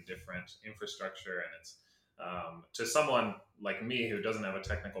completely different infrastructure, and it's to someone like me who doesn't have a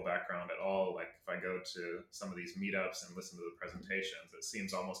technical background at all. Like if I go to some of these meetups and listen to the presentations, it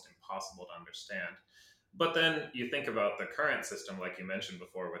seems almost impossible to understand. But then you think about the current system, like you mentioned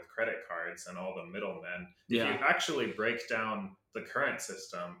before, with credit cards and all the middlemen. If you Yeah. actually break down the current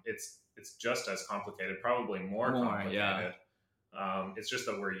system, it's just as complicated, probably more complicated. Yeah. It's just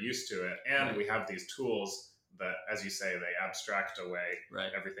that we're used to it, and Right. we have these tools that, as you say, they abstract away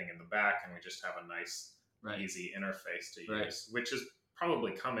Right. everything in the back, and we just have a nice, Right. easy interface to Right. use, which is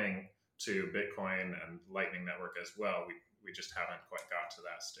probably coming to Bitcoin and Lightning Network as well. We just haven't quite got to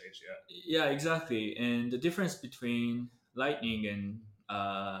that stage yet. Yeah, exactly. And the difference between Lightning and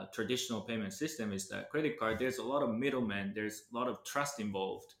traditional payment system is that credit card, there's a lot of middlemen, there's a lot of trust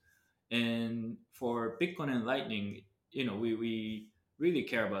involved. And for Bitcoin and Lightning, we really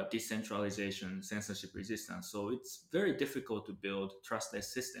care about decentralization, censorship resistance. So it's very difficult to build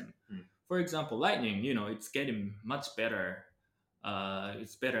trustless system. For example, Lightning, it's getting much better.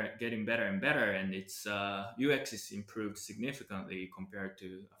 It's getting better and better, and its UX is improved significantly compared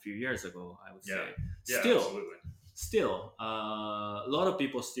to a few years ago, I would say. Yeah, Still, absolutely. still, a lot of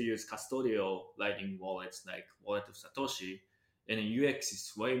people still use custodial Lightning wallets like Wallet of Satoshi, and the UX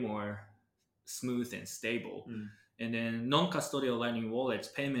is way more smooth and stable. And then non-custodial Lightning wallets,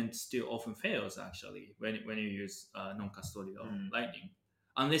 payment still often fails actually when you use non-custodial Lightning,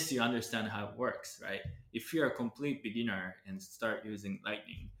 unless you understand how it works, right? If you're a complete beginner and start using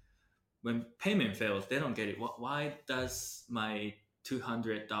Lightning, when payment fails, they don't get it. Why does my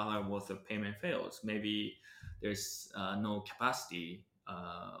 $200 worth of payment fails? Maybe there's no capacity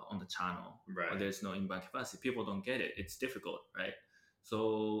on the channel, Right. or there's no inbound capacity. People don't get it. It's difficult, right?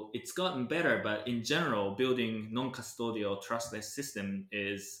 So it's gotten better, but in general, building non-custodial trustless system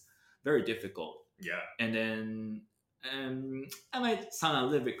is very difficult. Yeah. And then I might sound a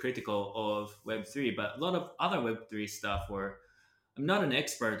little bit critical of Web3, but a lot of other Web3 stuff where I'm not an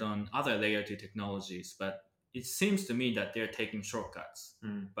expert on other layer 2 technologies, but it seems to me that they're taking shortcuts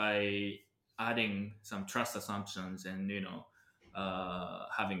by adding some trust assumptions and,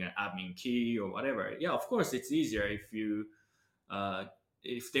 having an admin key or whatever. Yeah, of course, it's easier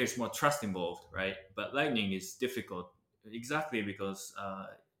if there's more trust involved, right? But Lightning is difficult exactly because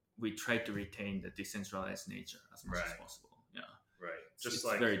we try to retain the decentralized nature as much as possible. Yeah. Right. It's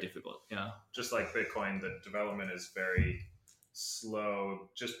very difficult. Yeah. Just like Bitcoin, the development is very slow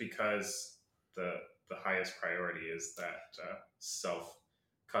just because the highest priority is that self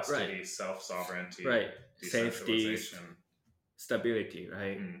custody, self sovereignty, safety, stability,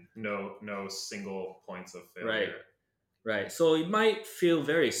 right? No single points of failure. Right. So it might feel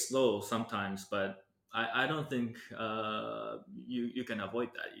very slow sometimes, but I don't think you can avoid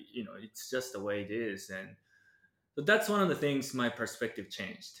that. It's just the way it is, and so that's one of the things my perspective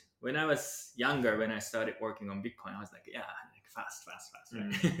changed. When I was younger, when I started working on Bitcoin, I was like, yeah, like fast,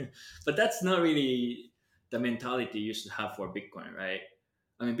 right? But that's not really the mentality you should have for Bitcoin, right?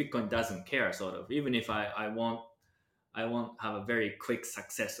 I mean, Bitcoin doesn't care, sort of. Even if I won't have a very quick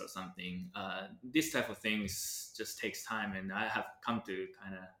success or something. This type of things just takes time, and I have come to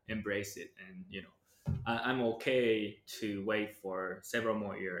kind of embrace it. And I'm okay to wait for several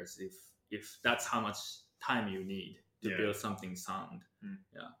more years if that's how much time you need to build something sound.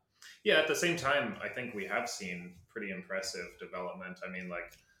 Yeah. At the same time, I think we have seen pretty impressive development. I mean,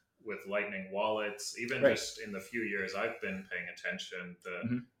 like with Lightning wallets, even just in the few years I've been paying attention,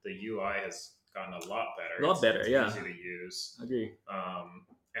 the UI has gotten a lot better. A lot better, it's yeah. easy to use. Agree.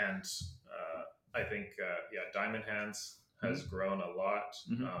 And I think Diamond Hands has grown a lot.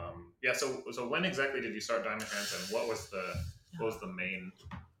 Mhm. So when exactly did you start Diamond Hands, and what was the main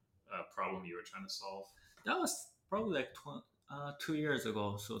problem you were trying to solve? That was probably like 2 years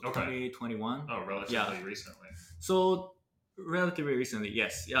ago, so Okay. 2021. Oh, relatively Yeah. recently. So relatively recently,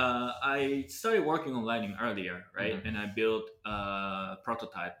 yes. I started working on Lightning earlier, right? Mhm. And I built a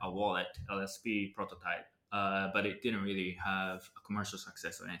prototype, a wallet, LSP prototype, but it didn't really have a commercial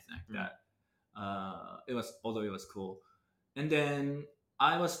success or anything like that. It was, although it was cool. And then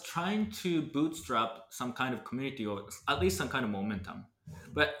I was trying to bootstrap some kind of community or at least some kind of momentum.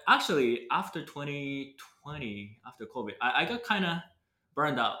 But actually, after 2020, after COVID, I got kind of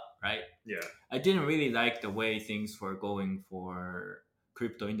burned out, right? Yeah. I didn't really like the way things were going for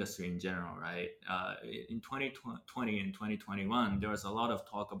crypto industry in general, right? In 2020 and 2021, there was a lot of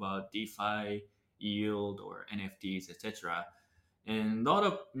talk about DeFi, yield, or NFTs, etc. And a lot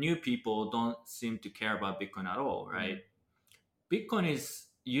of new people don't seem to care about Bitcoin at all, right? Bitcoin is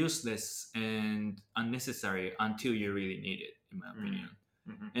useless and unnecessary until you really need it, in my opinion.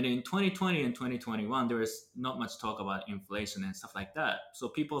 Mm-hmm. And in 2020 and 2021, there was not much talk about inflation and stuff like that. So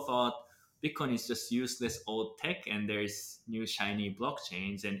people thought Bitcoin is just useless old tech, and there's new shiny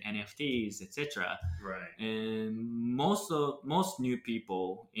blockchains and NFTs, etc. Right. And most new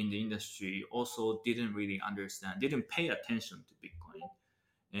people in the industry also didn't really understand, didn't pay attention to Bitcoin.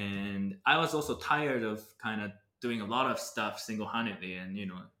 And I was also tired of kind of doing a lot of stuff single-handedly, and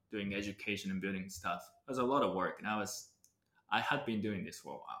doing education and building stuff. It was a lot of work, and I had been doing this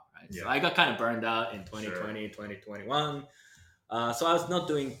for a while, right? Yeah. So I got kind of burned out in 2020, 2021. So I was not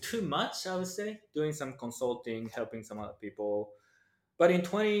doing too much, I would say, doing some consulting, helping some other people. But in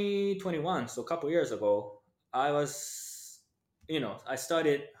 2021, so a couple years ago, I was, I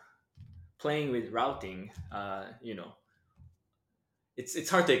started playing with routing. It's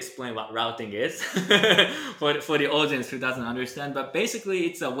hard to explain what routing is for the audience who doesn't understand. But basically,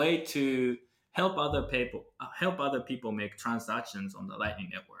 it's a way to help other people make transactions on the Lightning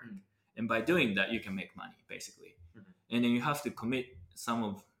Network, and by doing that, you can make money basically. And then you have to commit some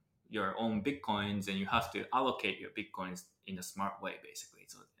of your own bitcoins, and you have to allocate your bitcoins in a smart way, basically.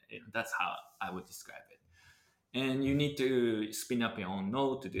 So that's how I would describe it. And you need to spin up your own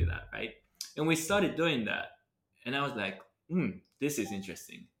node to do that, right? And we started doing that, and I was like, this is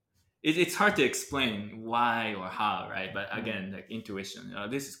interesting. It's hard to explain why or how, right? But again, like intuition,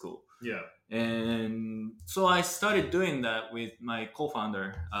 this is cool. Yeah. And so I started doing that with my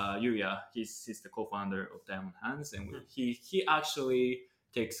co-founder, Yuya. He's the co-founder of Diamond Hands, and he actually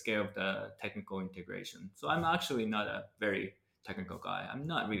takes care of the technical integration. So I'm actually not a very technical guy. I'm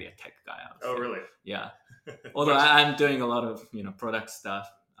not really a tech guy. Oh, really? Yeah. Although I'm doing a lot of product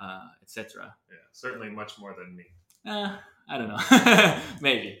stuff, etc. Yeah, certainly much more than me. I don't know,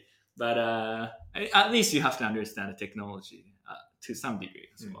 maybe, but at least you have to understand the technology to some degree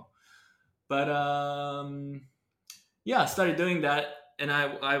as well. But I started doing that, and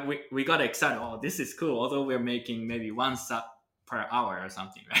we got excited. Oh, this is cool. Although we're making maybe one sub per hour or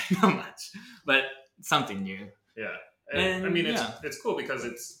something, right? Not much, but something new. Yeah, and I mean it's cool because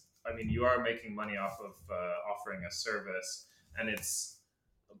you are making money off of offering a service, and it's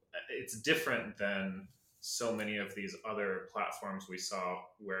different than so many of these other platforms we saw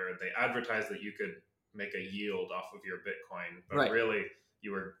where they advertised that you could make a yield off of your Bitcoin, but really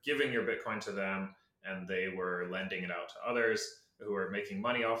you were giving your Bitcoin to them and they were lending it out to others who were making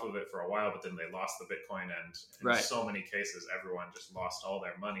money off of it for a while, but then they lost the Bitcoin, and in so many cases everyone just lost all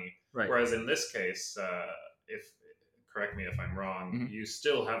their money. Whereas in this case, if correct me if I'm wrong, you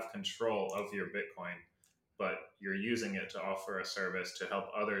still have control of your Bitcoin, but you're using it to offer a service to help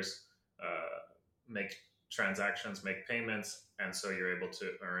others make transactions, make payments, and so you're able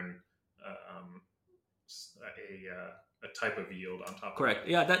to earn a type of yield on top. Correct. of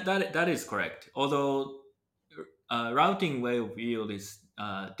it. Yeah, that is correct. Although routing way of yield is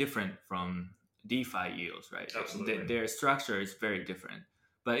different from DeFi yields, right? Absolutely. Their structure is very different,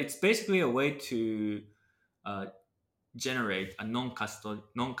 but it's basically a way to generate a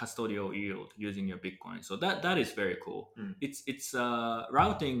non-custodial yield using your Bitcoin. So that is very cool. It's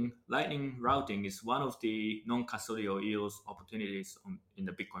routing. Lightning routing is one of the non-custodial yields opportunities in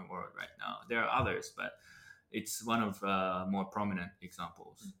the Bitcoin world right now. There are others, but it's one of more prominent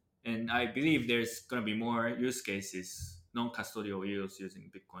examples. And I believe there's going to be more use cases, non-custodial yields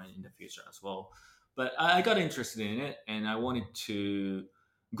using Bitcoin in the future as well. But I got interested in it, and I wanted to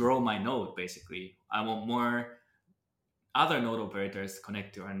grow my node. Basically, I want more other node operators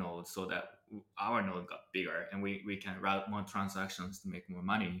connect to our node so that our node got bigger, and we can route more transactions to make more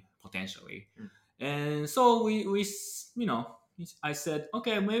money potentially. And so we I said,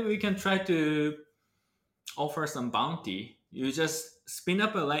 okay, maybe we can try to offer some bounty. You just spin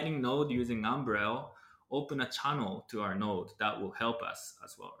up a lightning node using umbrel, open a channel to our node that will help us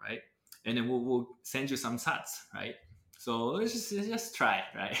as well, right? And then we'll send you some sats, right? So let's try,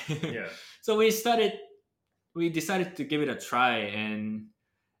 right? Yeah. So we decided to give it a try and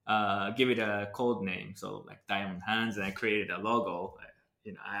give it a code name. So like Diamond Hands, and I created a logo.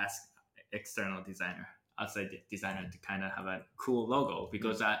 I asked external designer, outside designer, to kind of have a cool logo,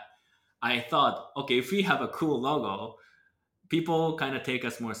 because I thought, okay, if we have a cool logo, people kind of take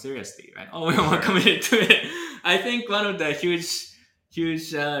us more seriously, right? Oh, we're more committed to it. I think one of the huge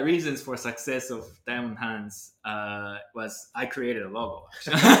reasons for success of Diamond Hands was I created a logo.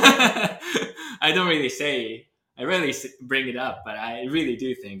 I don't really say, I rarely bring it up, but I really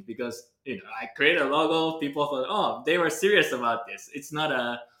do think, because I created a logo, people thought, oh, they were serious about this. It's not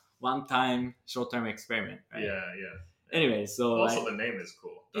a one-time, short-term experiment, right? Yeah. Anyway, so Also, the name is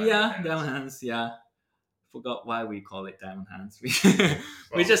cool. Diamond Hands. Yeah, forgot why we call it Diamond Hands.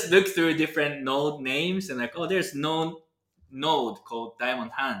 We just looked through different node names and like, oh, there's no node called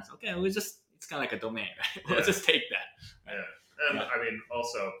Diamond Hands. Okay, it's kind of like a domain, right? We'll just take that. Right? Yeah, and I mean,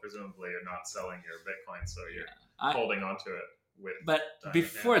 also presumably you're not selling your Bitcoin, so you're holding onto it with. But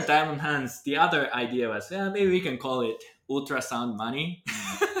before Diamond Hands, the other idea was, maybe we can call it ultrasound money.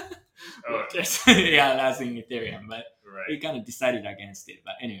 That's in Ethereum, but we kind of decided against it.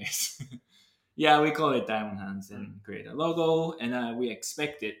 But anyways. Yeah, we call it Diamond Hands and create a logo, and we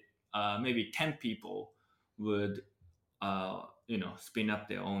expected maybe 10 people would, spin up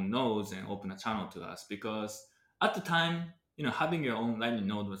their own nodes and open a channel to us, because at the time, having your own Lightning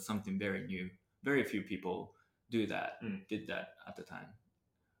node was something very new. Very few people did that at the time.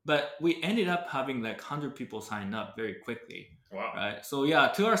 But we ended up having like 100 people sign up very quickly. Wow. Right. So yeah,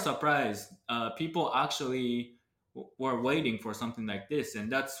 to our surprise, people actually were waiting for something like this,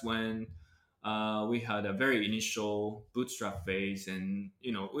 and that's when we had a very initial bootstrap phase, and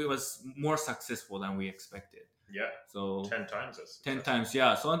it was more successful than we expected. Yeah. So 10 times this. 10 times,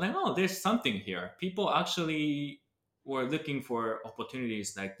 yeah. So I'm like, oh, there's something here. People actually were looking for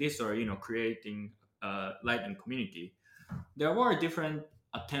opportunities like this, or creating a Lightning community. There were different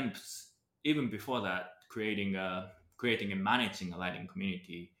attempts even before that, creating and managing a Lightning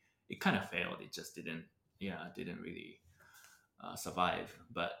community. It kind of failed. It just didn't really survive.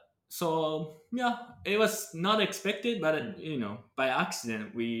 But so yeah, it was not expected, but by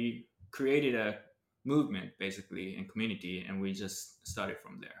accident we created a movement basically and community, and we just started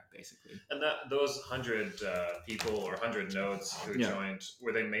from there basically. And those 100 people or 100 nodes who joined,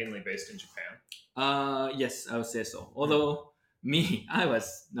 were they mainly based in Japan? Yes, I would say so. Although I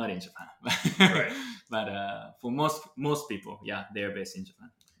was not in Japan, right. But for most people, yeah, they're based in Japan.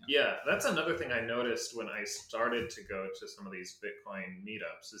 Yeah, that's another thing I noticed when I started to go to some of these Bitcoin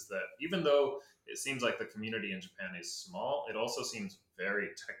meetups, is that even though it seems like the community in Japan is small, it also seems very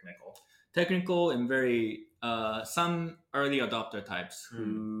technical and very some early adopter types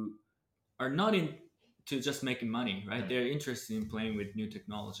who are not into just making money, right? They're interested in playing with new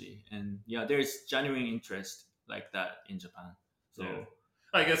technology, and there's genuine interest like that in Japan. So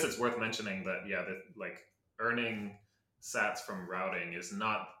I guess it's worth mentioning that that earning sats from routing is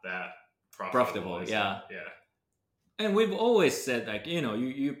not that profitable. Yeah. And we've always said, like,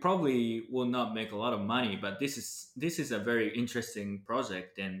 you probably will not make a lot of money, but this is a very interesting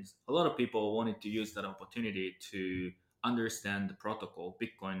project, and a lot of people wanted to use that opportunity to understand the protocol,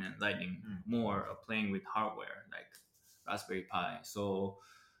 Bitcoin and Lightning, more playing with hardware like Raspberry Pi. So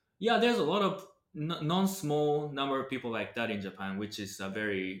there's a lot of non-small number of people like that in Japan, which is a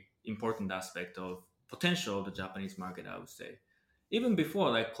very important aspect of potential of the Japanese market, I would say. Even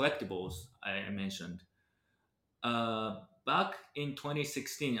before, like collectibles, I mentioned. Back in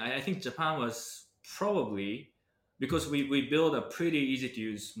 2016, I think Japan was probably, because we built a pretty easy to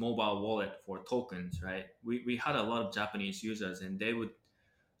use mobile wallet for tokens, right? We had a lot of Japanese users, and they would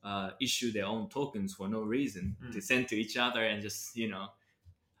issue their own tokens for no reason to send to each other, and just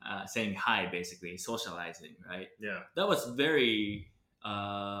saying hi, basically socializing, right? Yeah, that was very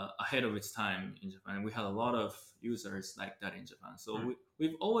ahead of its time in Japan. We had a lot of users like that in Japan. So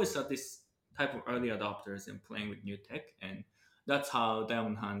we've always had this type of early adopters and playing with new tech, and that's how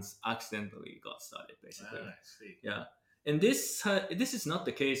Diamond Hands accidentally got started, basically. I see. Yeah, and this is not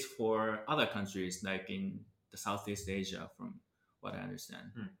the case for other countries, like in the Southeast Asia, from what I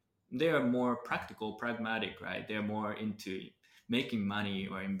understand. They are more practical, pragmatic, right? They're more into making money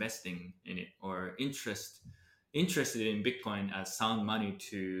or investing in it, or interested in Bitcoin as sound money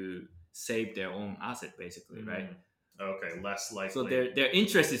to save their own asset, basically, right? Okay, less So likely, their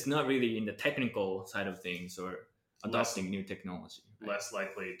interest is not really in the technical side of things or less adopting new technology. Right? less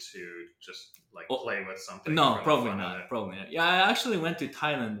likely to just like Oh, play with something no, for the probably fun of not. it. Probably not. Yeah, I actually went to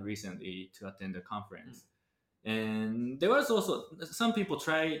Thailand recently to attend a conference, and there was also some people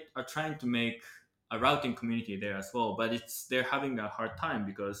are trying to make a routing community there as well, but they're having a hard time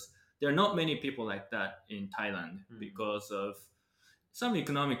because there are not many people like that in Thailand because of some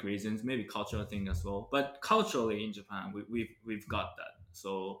economic reasons, maybe cultural thing as well. But culturally in Japan, we've got that.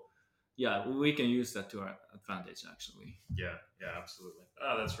 So yeah, we can use that to our advantage actually. Yeah, absolutely.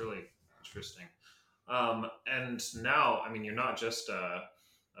 Oh, that's really interesting. And now, I mean, you're not just a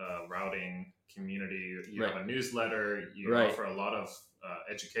routing community. You Right. have a newsletter. You Right. offer a lot of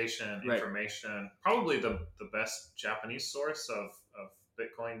education, Right. information. Probably the best Japanese source of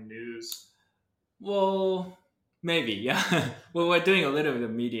Bitcoin news. Well, maybe, yeah. Well, we're doing a little bit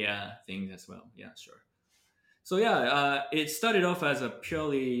of media things as well. Yeah, sure. So yeah, it started off as a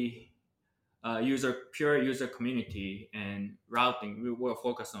pure user community and routing. We were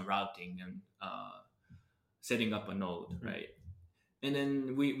focused on routing and setting up a node, right? And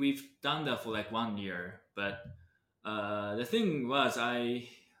then we've done that for like 1 year. But the thing was, a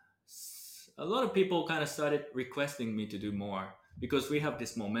lot of people kind of started requesting me to do more because we have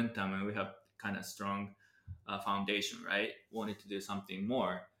this momentum and we have kind of strong foundation, right? Wanted to do something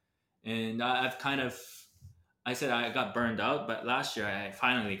more, and I've kind of I said I got burned out, but last year I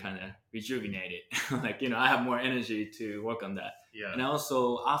finally kind of rejuvenated. Like I have more energy to work on that. Yeah. And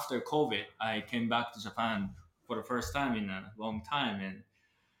also after COVID, I came back to Japan for the first time in a long time, and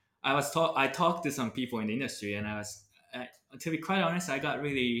I talked to some people in the industry, and to be quite honest, I got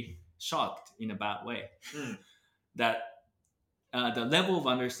really shocked in a bad way that the level of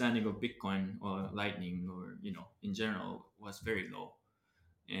understanding of Bitcoin or Lightning or in general was very low.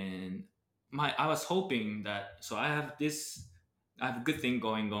 And I was hoping that I have a good thing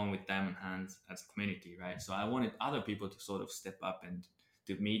going on with Diamond Hands as a community, right? So I wanted other people to sort of step up and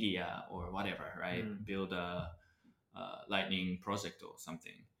do media or whatever, right? Build a Lightning project or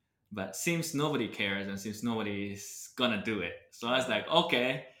something. But seems nobody cares and seems nobody's gonna do it. So I was like,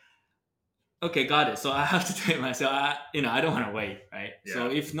 okay, got it. So I have to do it myself. I don't want to wait, right? Yeah. So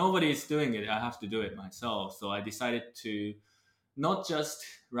if nobody's doing it, I have to do it myself. So I decided to not just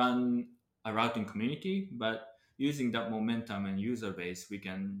run a routing community, but using that momentum and user base, we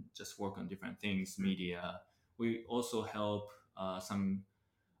can just work on different things, media. We also help some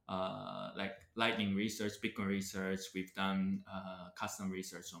like Lightning research, Bitcoin research. We've done custom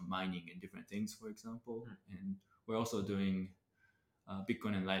research on mining and different things, for example. And we're also doing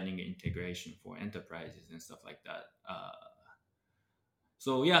Bitcoin and Lightning integration for enterprises and stuff like that.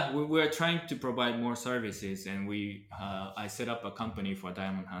 So yeah, we're trying to provide more services, and I set up a company for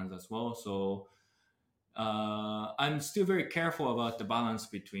Diamond Hands as well. So I'm still very careful about the balance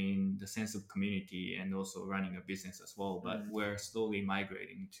between the sense of community and also running a business as well. But we're slowly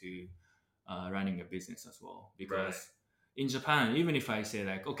migrating to running a business as well, because in Japan, even if I say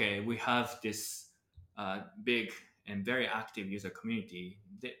like, okay, we have this big and very active user community,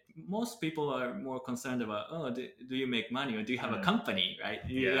 most people are more concerned about, do you make money or do you have a company, right?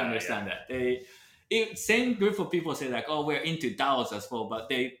 You understand that same group of people say like, oh, we're into DAOs as well, but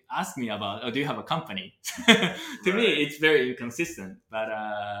they ask me about, oh, do you have a company? To me, it's very inconsistent,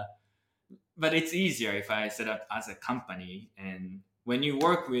 but it's easier if I set up as a company. And when you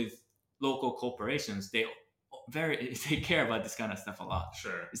work with local corporations, they care about this kind of stuff a lot.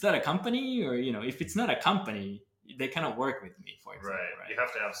 Sure. Is that a company? Or if it's not a company, they cannot work with me, for example. Right. You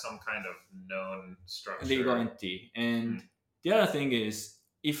have to have some kind of known structure. Legal entity. And the other thing is,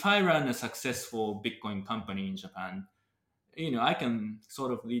 if I run a successful Bitcoin company in Japan, I can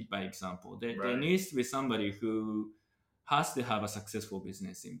sort of lead by example. There needs to be somebody who has to have a successful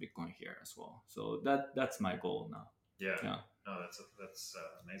business in Bitcoin here as well. So that's my goal now. Yeah. No, that's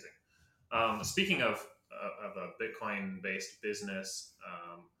amazing. Speaking of a Bitcoin based business,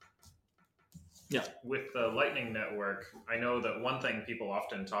 with the Lightning Network, I know that one thing people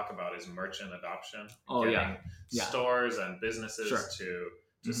often talk about is merchant adoption. Getting stores and businesses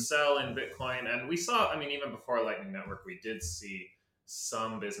to sell in Bitcoin. And we saw, even before Lightning Network, we did see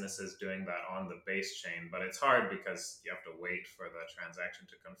some businesses doing that on the base chain, but it's hard because you have to wait for the transaction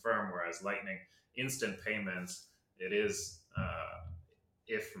to confirm. Whereas Lightning instant payments, it is,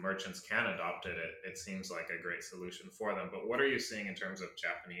 if merchants can adopt it, it seems like a great solution for them. But what are you seeing in terms of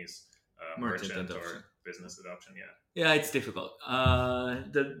Japanese merchant or business adoption? Yeah, it's difficult.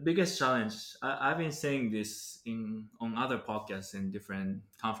 The biggest challenge, I've been saying this on other podcasts and different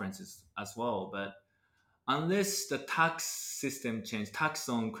conferences as well, but unless the tax system change, tax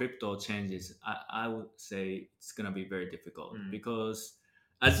on crypto changes, I would say it's gonna be very difficult because,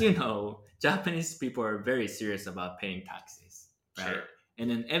 as you know, Japanese people are very serious about paying taxes, right? Sure. And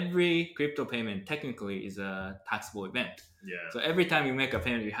then every crypto payment technically is a taxable event. Yeah. So every time you make a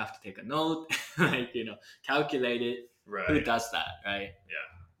payment, you have to take a note, like calculate it. Right. Who does that, right? Yeah.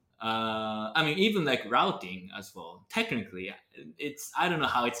 I mean, even like routing as well. Technically, it's I don't know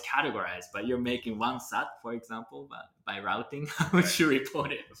how it's categorized, but you're making one sat, for example, but by routing, how would you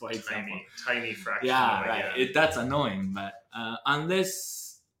report it? For example, tiny fraction. yeah, of it, right. Yeah. That's annoying, but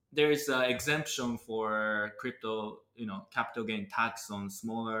unless there's an exemption for crypto, capital gain tax on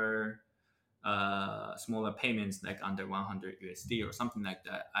smaller payments like under 100 USD or something like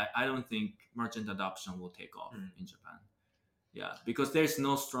that, I don't think merchant adoption will take off in Japan. Yeah, because there's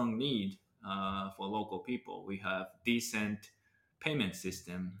no strong need for local people. We have decent payment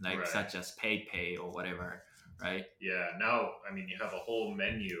system like such as PayPay or whatever, right? Yeah. Now, I mean, you have a whole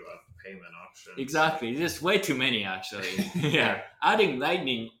menu of payment options. Exactly. There's way too many actually. Yeah. Adding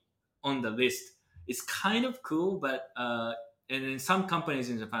Lightning on the list is kind of cool, but and then some companies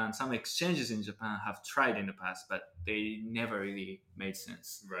in Japan, some exchanges in Japan have tried in the past, but they never really made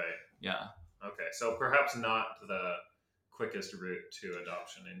sense. Right. Yeah. Okay. So perhaps not the quickest route to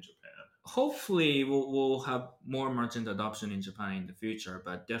adoption in Japan. Hopefully, we'll have more merchant adoption in Japan in the future,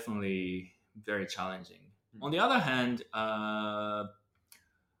 but definitely very challenging. On the other hand,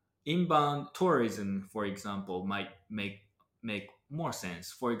 inbound tourism, for example, might make more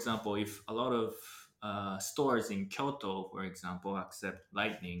sense. For example, if a lot of stores in Kyoto, for example, accept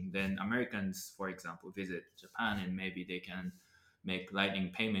Lightning, then Americans, for example, visit Japan and maybe they can make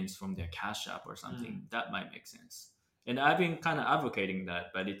Lightning payments from their Cash App or something. That might make sense. And I've been kind of advocating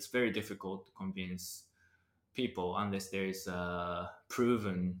that, but it's very difficult to convince people unless there is a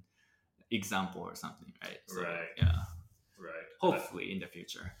proven example or something, right? So, right. Yeah. Right. Hopefully in the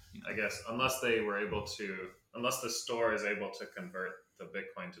future. I guess unless the store is able to convert the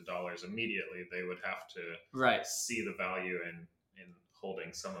Bitcoin to dollars immediately, they would have to see the value in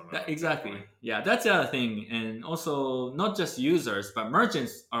holding some amount. Exactly. Yeah, that's the other thing. And also not just users, but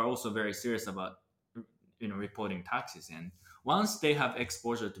merchants are also very serious about reporting taxes. And once they have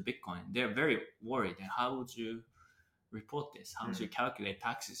exposure to Bitcoin, they're very worried. And how would you report this? How would you calculate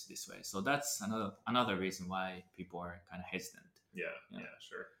taxes this way? So that's another reason why people are kind of hesitant. Yeah,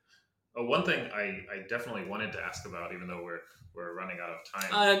 sure. One thing I definitely wanted to ask about, even though we're running out of time.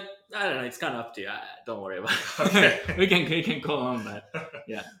 I don't know. It's kind of up to you. Don't worry about it. Okay. we can go on, but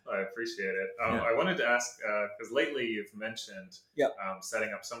yeah. I appreciate it. I wanted to ask because lately you've mentioned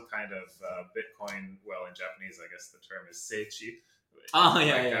setting up some kind of Bitcoin. Well, in Japanese, I guess the term is seichi. Oh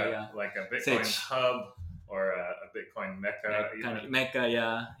yeah. Like a Bitcoin hub or a Bitcoin mecca. Kind of mecca,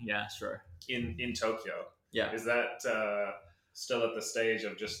 yeah, sure. In Tokyo. Yeah. Is that still at the stage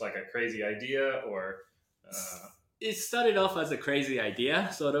of just like a crazy idea, or? It started off as a crazy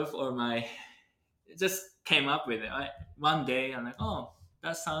idea, sort of, it just came up with it. One day, I'm like, oh,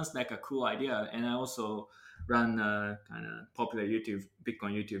 that sounds like a cool idea. And I also run a kind of popular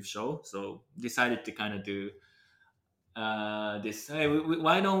Bitcoin YouTube show. So decided to kind of do this. Hey,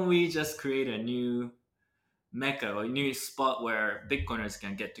 why don't we just create a new mecca or a new spot where Bitcoiners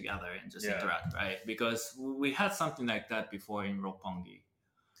can get together and just interact, right? Because we had something like that before in Roppongi.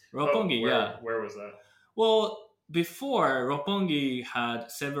 Where was that? Well, before Roppongi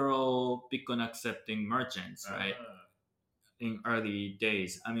had several Bitcoin accepting merchants, right? In early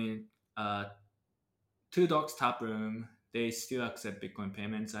days, I mean, Two Dogs Tap Room, they still accept Bitcoin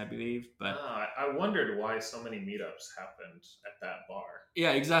payments, I believe. But I wondered why so many meetups happened at that bar.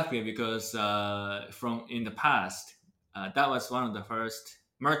 Yeah, exactly, because from in the past, that was one of the first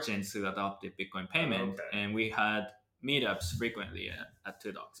merchants who adopted Bitcoin payment, and we had meetups frequently at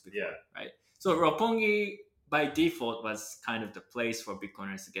Two Dogs before, right? So Roppongi by default was kind of the place for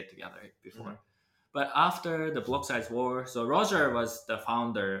Bitcoiners to get together before. But after the block size war, so Roger was the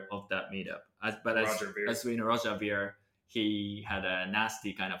founder of that meetup. As we know, Roger Beer, he had a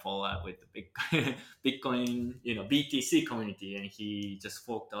nasty kind of fallout with the Bitcoin, BTC community, and he just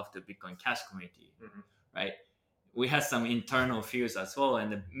forked off the Bitcoin Cash community, right? We had some internal fears as well,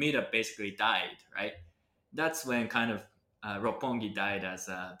 and the meetup basically died, right? That's when kind of Roppongi died as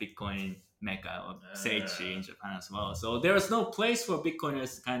a Bitcoin mecca or Seichi in Japan as well. So there was no place for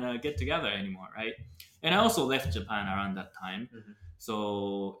Bitcoiners to kind of get together anymore, right? And I also left Japan around that time.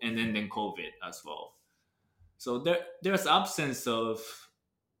 So, and then COVID as well. So there's absence of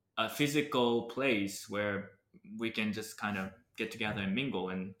a physical place where we can just kind of get together and mingle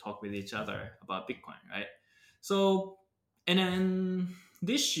and talk with each other about Bitcoin, right? So, and then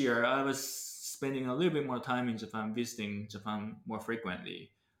this year I was spending a little bit more time in Japan, visiting Japan more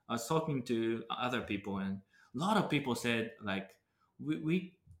frequently. I was talking to other people, and a lot of people said like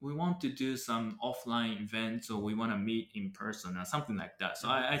we want to do some offline events, or we want to meet in person or something like that. So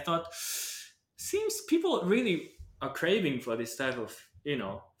I thought, seems people really are craving for this type of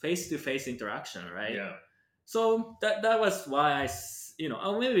face to face interaction, right? Yeah. So that was why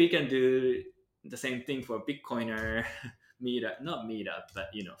oh, maybe we can do the same thing for Bitcoiner meetup, not meetup, but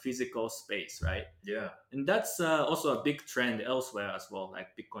physical space, right? Yeah. And that's also a big trend elsewhere as well, like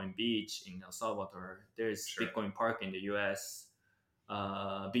Bitcoin Beach in El Salvador. There's Sure. Bitcoin Park in the US,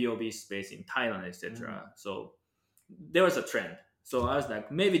 BOB space in Thailand, etc. So there was a trend. So I was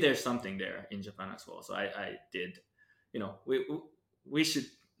like, maybe there's something there in Japan as well. So I did, we should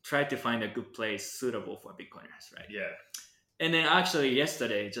try to find a good place suitable for Bitcoiners, right? Yeah. And then actually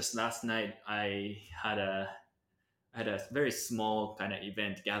yesterday, just last night, I had a very small kind of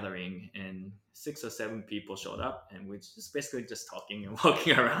event gathering, and 6 or 7 people showed up, and we just basically just talking and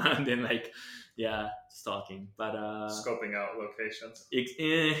walking around and just talking. But Scoping out locations.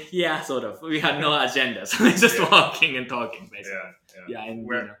 yeah, sort of. We had no agenda, so we just walking and talking basically. Yeah. And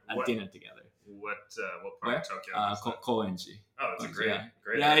at dinner together. What part of Tokyo? Koenji. Oh, it's a great yeah,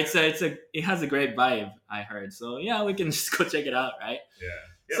 area. it has a great vibe, I heard. So yeah, we can just go check it out, right?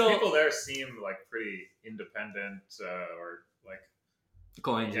 Yeah, So, people there seem like pretty independent, or like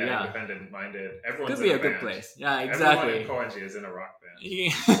Koenji, independent minded. Everyone's could be in a good band. place. Yeah, Everyone exactly. in Koji is in a rock band.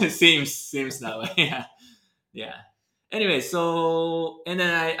 Yeah, seems that way. Yeah. Anyway, so and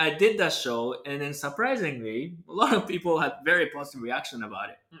then I did that show, and then surprisingly, a lot of people had very positive reaction about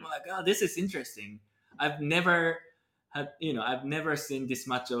it. I'm like, oh, this is interesting. I've never I've never seen this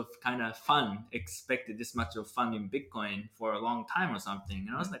much of kind of fun, expected this much of fun in Bitcoin for a long time or something.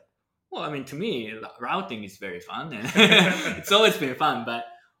 And I was like, well, I mean, to me, routing is very fun, and it's always been fun. But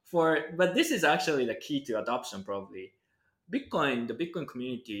this is actually the key to adoption, probably. The Bitcoin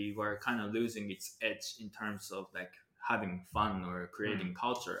community were kind of losing its edge in terms of like having fun or creating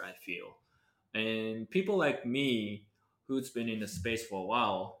culture, I feel. And people like me, who's been in the space for a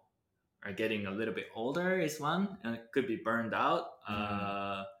while, are getting a little bit older, is one, and it could be burned out.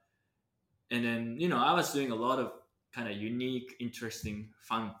 And then, I was doing a lot of kind of unique, interesting,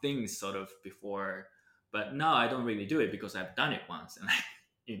 fun things sort of before, but now I don't really do it because I've done it once, and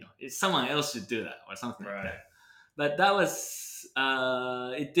it's someone else should do that or something like that. But that was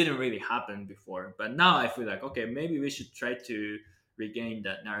it didn't really happen before. But now I feel like, okay, maybe we should try to regain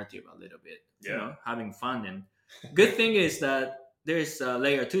that narrative a little bit. Having fun. And good thing is that there's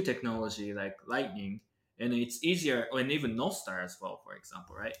layer 2 technology like Lightning, and it's easier, and even Nostar as well, for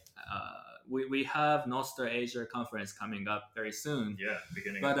example, right? We have Nostar Asia conference coming up very soon. Yeah,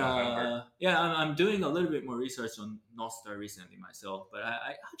 beginning of November. I'm doing a little bit more research on Nostar recently myself, but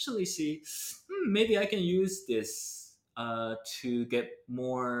I actually see maybe I can use this to get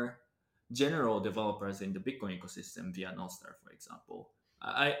more general developers in the Bitcoin ecosystem via Nostar, for example.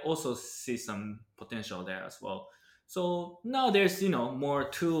 I also see some potential there as well. So now there's more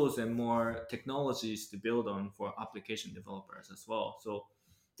tools and more technologies to build on for application developers as well. So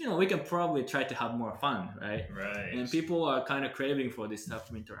we can probably try to have more fun, right? Right. And people are kind of craving for this type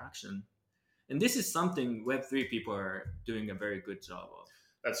of interaction. And this is something Web3 people are doing a very good job of.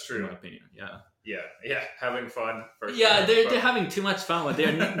 That's true. In my opinion, yeah, having fun. They're having too much fun, but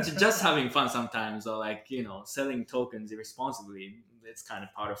they're just having fun sometimes, or like selling tokens irresponsibly. It's kind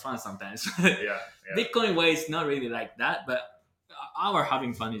of part of fun sometimes. Yeah. Bitcoin way is not really like that, but our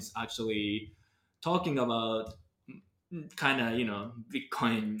having fun is actually talking about kind of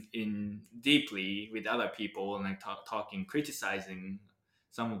Bitcoin in deeply with other people, and like talking, criticizing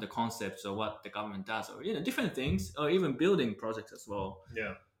some of the concepts or what the government does, or different things, or even building projects as well.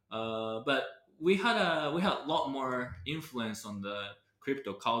 But we had a lot more influence on the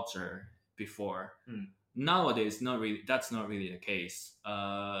crypto culture before. Nowadays, that's not really the case.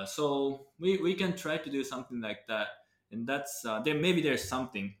 So we can try to do something like that, and that's there's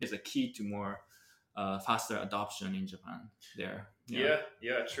something is a key to more faster adoption in Japan there.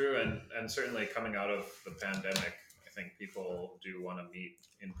 Yeah, true. And certainly coming out of the pandemic, I think people do want to meet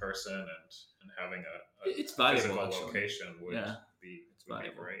in person, and having a it's valuable, physical actually. Location would be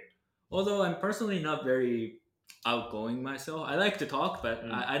great. Although I'm personally not very outgoing myself. I like to talk, but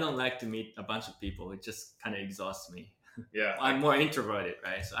I don't like to meet a bunch of people. It just kind of exhausts me. Yeah. I'm more introverted,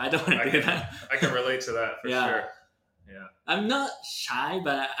 right? So I don't want to do that. I can relate to that for sure. Yeah. I'm not shy,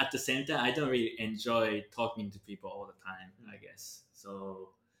 but at the same time, I don't really enjoy talking to people all the time, I guess. So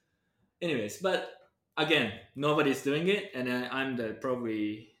anyways, but again, nobody's doing it, and I'm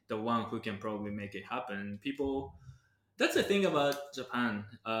probably the one who can probably make it happen. People, That's the thing about Japan.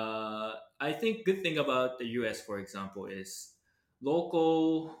 I think good thing about the US, for example, is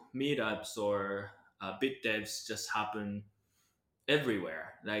local meetups or bit devs just happen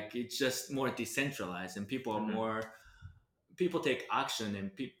everywhere. Like it's just more decentralized, and Hmm. people take action, and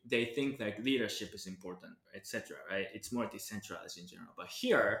they think like leadership is important, etc. Right? It's more decentralized in general. But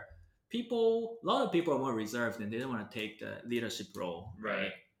here, a lot of people are more reserved, and they don't want to take the leadership role. Right.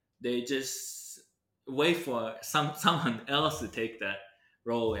 Right? They just wait for someone else to take that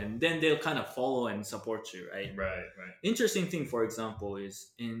role, and then they'll kind of follow and support you. Right? Right. Right. Interesting thing, for example,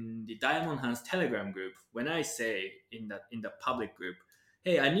 is in the Diamond Hands Telegram group. When I say in the public group,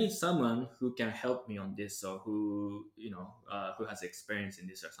 "Hey, I need someone who can help me on this, or who has experience in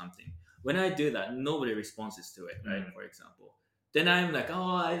this or something." When I do that, nobody responds to it, right? Mm. For example, then I'm like,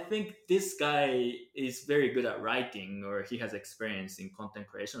 "Oh, I think this guy is very good at writing, or he has experience in content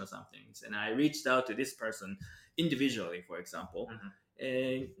creation or something." And I reached out to this person individually, for example, Hmm.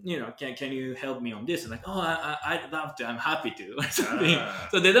 and can you help me on this? And like, oh, I'd love to, I'm happy to, or something. Ah.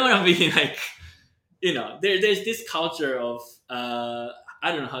 So they don't want to be like, there's this culture of I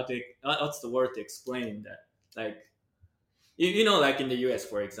don't know what's the word to explain that, like, like in the US,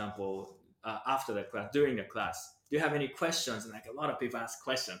 for example, after the class, during the class, do you have any questions? And like a lot of people ask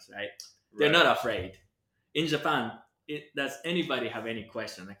questions, right? They're Right. not afraid. In Japan, does anybody have any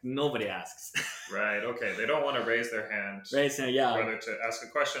question? Like nobody asks. Right. Okay. They don't want to raise their hand, Right? So yeah, whether to ask a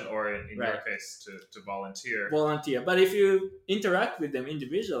question or, in your right. case, to volunteer. Volunteer. But if you interact with them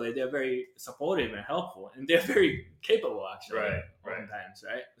individually, they're very supportive and helpful, and they're very capable actually, Right. Right. oftentimes,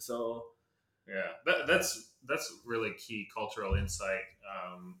 right? So Yeah. That's really key cultural insight.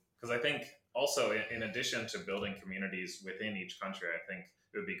 Because I think also, in addition to building communities within each country, I think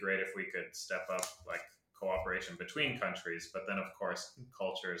it would be great if we could step up like cooperation between countries. But then, of course,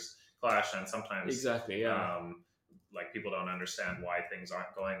 cultures clash, and sometimes exactly, yeah, like people don't understand why things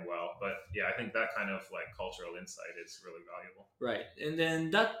aren't going well. But yeah, I think that kind of like cultural insight is really valuable. right. And then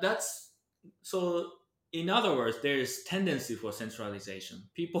that's so. In other words, there's tendency for centralization.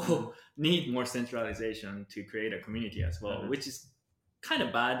 People need more centralization to create a community as well, Hmm. which is kind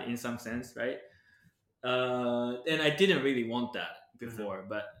of bad in some sense, right? And I didn't really want that Hmm. before,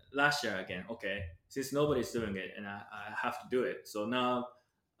 but last year again, okay, since nobody's doing it and I have to do it, so now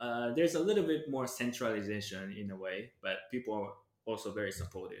there's a little bit more centralization in a way, but people are also very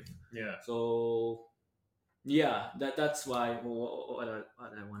supportive. Yeah. So yeah, that's why what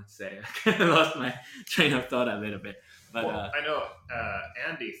I want to say. I kind of lost my train of thought a little bit, but Well, I know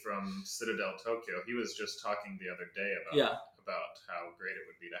Andy from Citadel Tokyo. He was just talking the other day yeah, about how great it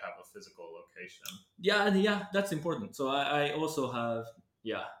would be to have a physical location. yeah, that's important. So I also have,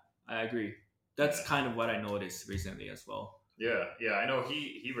 yeah, I agree. That's Yeah. kind of what I noticed recently as well. Yeah, yeah. I know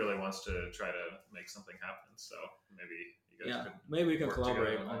he really wants to try to make something happen. So maybe you guys Yeah, could maybe we can work together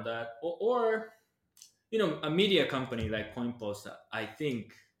collaborate on on that. that, or a media company like CoinPost, I think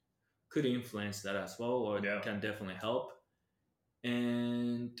could influence that as well, or Yeah. can definitely help.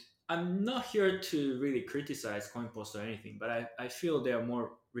 And I'm not here to really criticize CoinPost or anything, but I feel they are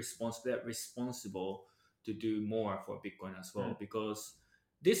they're responsible to do more for Bitcoin as well, Mm. because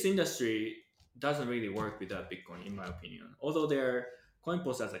this industry doesn't really work without Bitcoin, in my opinion. Although their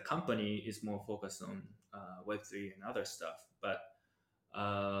CoinPost as a company is more focused on Web3 and other stuff, but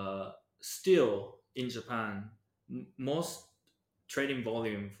still in Japan, most trading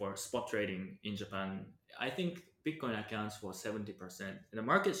volume for spot trading in Japan, I think Bitcoin accounts for 70%. And the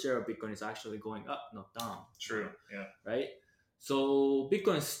market share of Bitcoin is actually going up, not down. True. Yeah. Right? So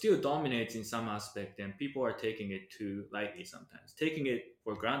Bitcoin still dominates in some aspect, and people are taking it too lightly sometimes, taking it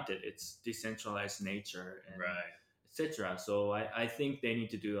for granted its decentralized nature and Right. etc. So I think they need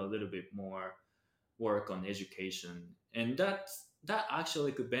to do a little bit more work on education, and that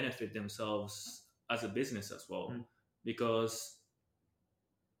actually could benefit themselves as a business as well, Mm. because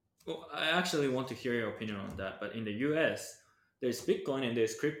well, I actually want to hear your opinion on that. But in the US, there's Bitcoin and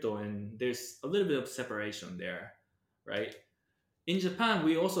there's crypto, and there's a little bit of separation there, right? In Japan,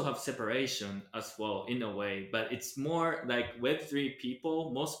 we also have separation as well in a way, but it's more like Web3 people,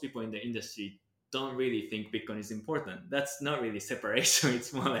 most people in the industry don't really think Bitcoin is important. That's not really separation.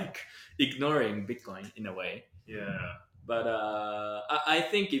 It's more like ignoring Bitcoin in a way. Yeah. But I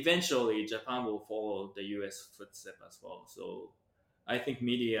think eventually Japan will follow the US footstep as well. So I think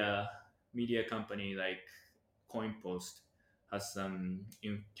media company like CoinPost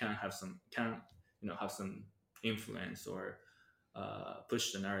can have some influence, or help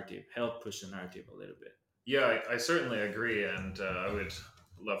push the narrative a little bit. Yeah. I certainly agree, and I would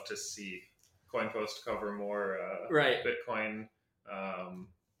love to see CoinPost cover more Right. Bitcoin.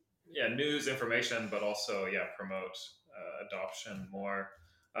 Yeah, news information, but also promote adoption more.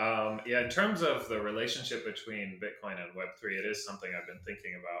 Yeah, in terms of the relationship between Bitcoin and Web3, it is something I've been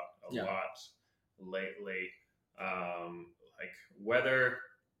thinking about a Yeah. lot lately. Like whether,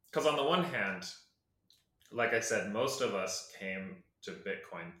 because on the one hand, like I said, most of us came to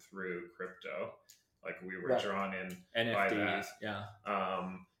Bitcoin through crypto. Like we were Right. drawn in by that. NFTs, yeah.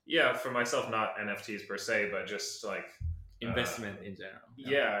 Yeah, for myself, not NFTs per se, but just like Investment in general.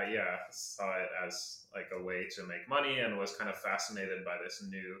 yeah, saw it as like a way to make money and was kind of fascinated by this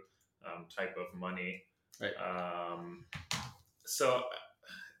new type of money. Right. So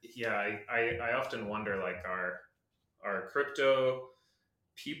yeah, I often wonder, like, are crypto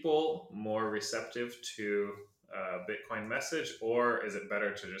people more receptive to Bitcoin message, or is it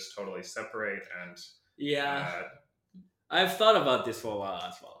better to just totally separate and Yeah. uh, I've thought about this for a while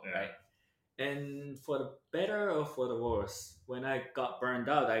as well, yeah. right? And for the better or for the worse, when I got burned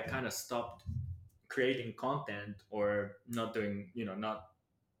out, I kind of stopped creating content or not doing, not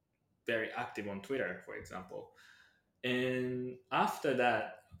very active on Twitter, for example. And after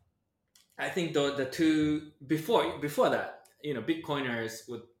that, I think the two before that, Bitcoiners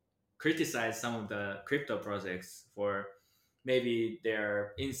would criticize some of the crypto projects for maybe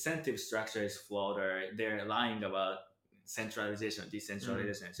their incentive structure is flawed or they're lying about centralization,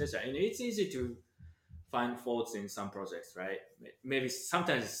 decentralization, etc. And it's easy to find faults in some projects, right? Maybe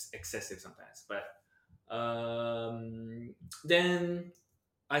sometimes it's excessive sometimes, but then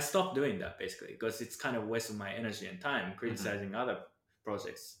I stopped doing that basically because it's kind of waste of my energy and time criticizing other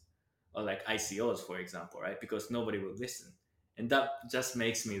projects or like ICOs, for example, right? Because nobody will listen, and that just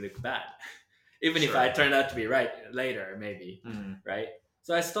makes me look bad, even if Sure. I turn out to be right later, maybe, Mhm. right?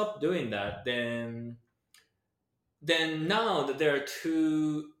 So I stopped doing that. Then now that there are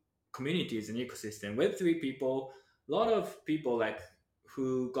two communities and ecosystem, Web3 people, a lot of people like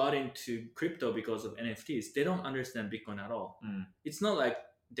who got into crypto because of NFTs, they don't understand Bitcoin at all. It's not like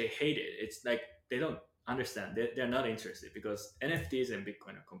they hate it. It's like they don't understand. They're not interested because NFTs and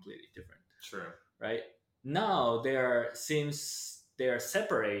Bitcoin are completely different. True. Right? Now seems they are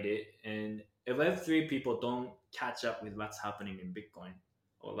separated, and Web3 people don't catch up with what's happening in Bitcoin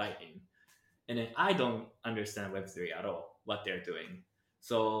or Lightning, and then I don't understand Web3 at all, what they're doing.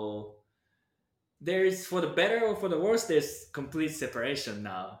 So there's, for the better or for the worse, there's complete separation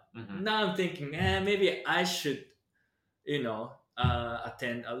now. Now I'm thinking, maybe I should,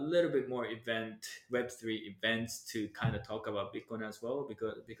 attend a little bit more Web3 events to kind of talk about Bitcoin as well,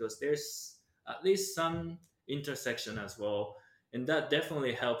 because there's at least some intersection as well, and that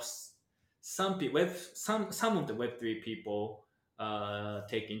definitely helps some people. Some of the Web3 people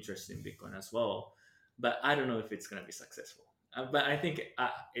take interest in Bitcoin as well, but I don't know if it's gonna be successful. But I think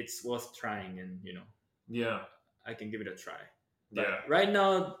it's worth trying, and Yeah. I can give it a try. But Yeah. right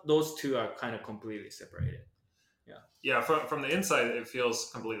now, those two are kind of completely separated. Yeah, from the inside it feels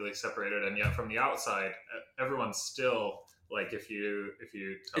completely separated, and yet from the outside everyone's still like, if you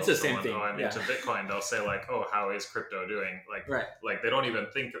tell It's the same someone, thing. oh, I'm into Bitcoin, they'll say like, oh, how is crypto doing? Like, Right. like they don't even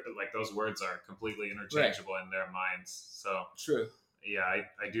think, like, those words are completely interchangeable in their minds. So True. yeah,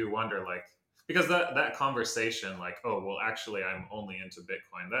 I do wonder, like, because that conversation, like, oh, well, actually I'm only into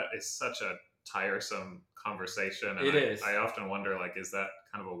Bitcoin, that is such a tiresome conversation, and It is. I often wonder, like, is that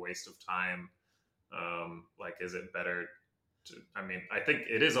kind of a waste of time? Like, is it better to, I mean, I think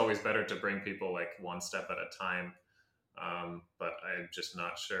it is always better to bring people like one step at a time, but I'm just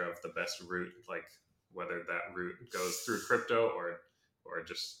not sure of the best route, like whether that route goes through crypto or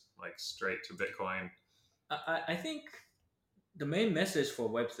just like straight to Bitcoin. I think the main message for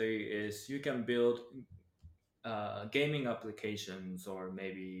Web3 is you can build gaming applications or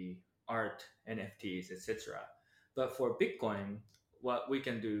maybe art, NFTs, etc. But for Bitcoin, what we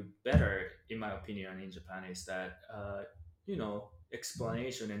can do better, in my opinion, in Japan is that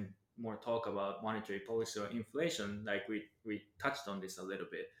explanation and more talk about monetary policy or inflation. Like we touched on this a little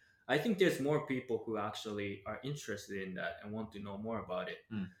bit. I think there's more people who actually are interested in that and want to know more about it.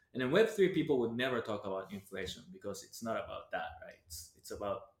 And then Web3 people would never talk about inflation because it's not about that, right? It's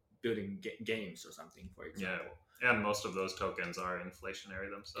about building games or something, for example. Yeah, and most of those tokens are inflationary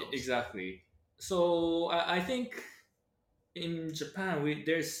themselves. Exactly. So I think in Japan,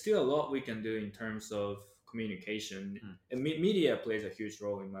 there's still a lot we can do in terms of communication, and media plays a huge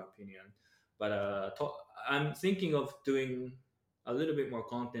role in my opinion. But I'm thinking of doing a little bit more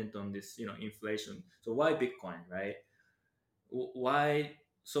content on this, inflation. So why Bitcoin, right? Why?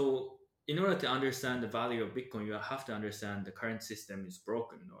 So in order to understand the value of Bitcoin, you have to understand the current system is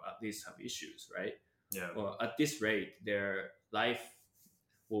broken or at least have issues, right? Yeah. Well, at this rate, their life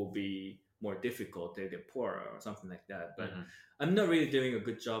will be more difficult, they get poorer or something like that. But Mhm. I'm not really doing a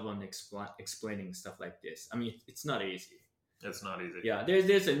good job on explaining stuff like this. I mean, it's not easy. It's not easy. Yeah,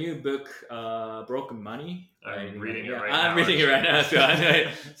 there's a new book, Broken Money. I'm reading it Yeah, right now. I'm reading it right now.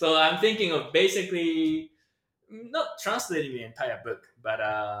 actually. So I'm thinking of basically not translating the entire book, but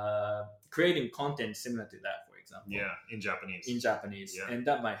creating content similar to that, for example. Yeah, in Japanese. In Japanese, Yeah. and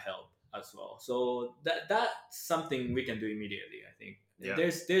that might help as well. So that's something we can do immediately. I think Yeah.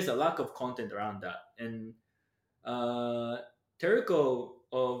 there's a lack of content around that, and Teruko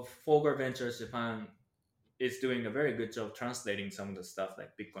of Fogger Ventures Japan is doing a very good job translating some of the stuff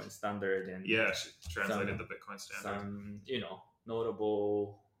like Bitcoin Standard and Yeah, she translated the Bitcoin Standard. some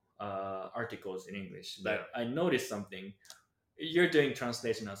notable articles in English. But I noticed something. You're doing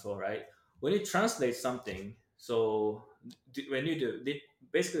translation as well, right? When you translate something, so when you do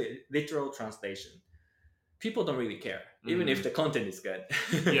basically literal translation, people don't really care, even if the content is good.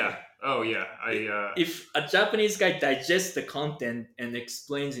 Yeah. Oh, yeah. If a Japanese guy digests the content and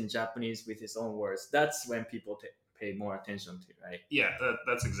explains in Japanese with his own words, that's when people pay more attention to, right? Yeah,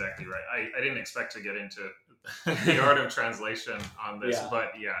 that's exactly right. I didn't expect to get into the art of translation on this,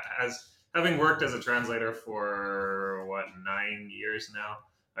 but yeah, as having worked as a translator for 9 years now,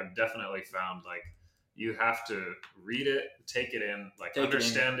 I've definitely found like you have to read it, take it in, like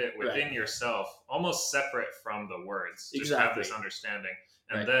understand it within yourself, almost separate from the words. Just have this understanding,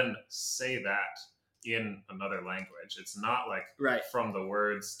 and then say that in another language. It's not like from the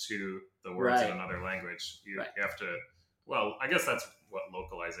words to the words in another language. You have to. Well, I guess that's what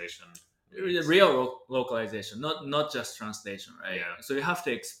localization means. Real localization, not just translation, right? Yeah. So you have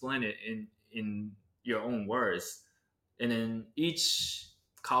to explain it in your own words, and then each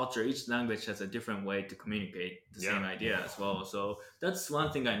culture, each language has a different way to communicate the same idea as well. So that's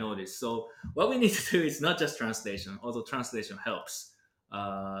one thing I noticed. So what we need to do is not just translation, although translation helps,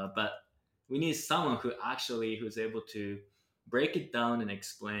 but we need someone who's able to break it down and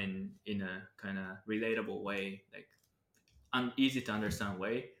explain in a kind of relatable way, like an easy to understand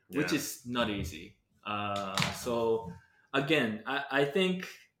way, which is not easy. So again, I think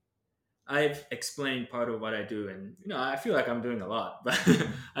I've explained part of what I do, and I feel like I'm doing a lot, but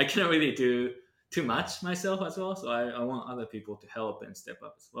I cannot really do too much myself as well. So I want other people to help and step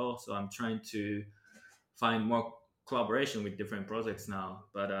up as well. So I'm trying to find more collaboration with different projects now.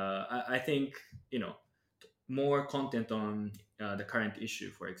 But I think more content on the current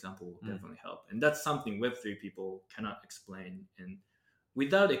issue, for example, will definitely help, and that's something Web3 people cannot explain. And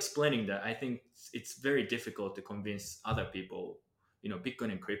without explaining that, I think it's very difficult to convince other people.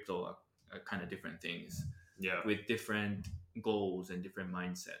 Bitcoin and crypto are kind of different things, with different goals and different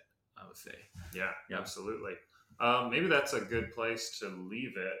mindset, I would say. Yeah. Absolutely. Maybe that's a good place to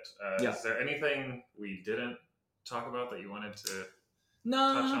leave it. Is there anything we didn't talk about that you wanted to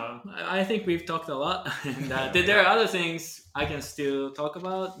touch on? I think we've talked a lot, and there are other things I can still talk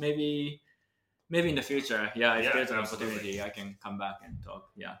about. Maybe in the future, if there's an opportunity, I can come back and talk.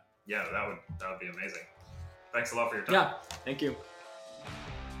 Yeah, that would be amazing. Thanks a lot for your time. Yeah, thank you.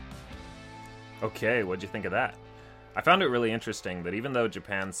 Okay, what'd you think of that? I found it really interesting that even though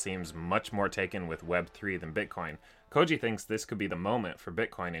Japan seems much more taken with Web3 than Bitcoin, Koji thinks this could be the moment for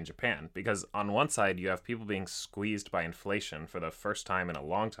Bitcoin in Japan, because on one side you have people being squeezed by inflation for the first time in a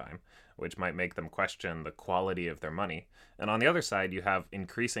long time, which might make them question the quality of their money, and on the other side you have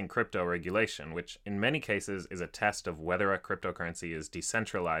increasing crypto regulation, which in many cases is a test of whether a cryptocurrency is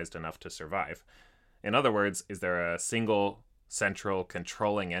decentralized enough to survive. In other words, is there a single central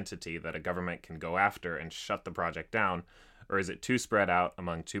controlling entity that a government can go after and shut the project down, or is it too spread out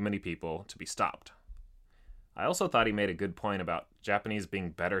among too many people to be stopped? I also thought he made a good point about Japanese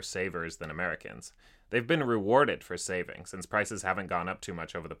being better savers than Americans. They've been rewarded for saving, since prices haven't gone up too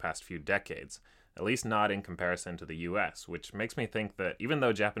much over the past few decades, at least not in comparison to the US, which makes me think that even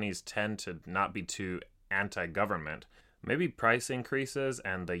though Japanese tend to not be too anti-government, maybe price increases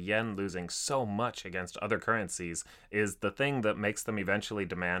and the yen losing so much against other currencies is the thing that makes them eventually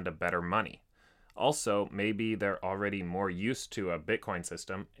demand a better money. Also, maybe they're already more used to a Bitcoin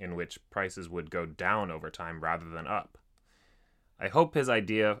system in which prices would go down over time rather than up. I hope his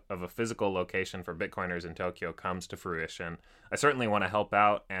idea of a physical location for Bitcoiners in Tokyo comes to fruition. I certainly want to help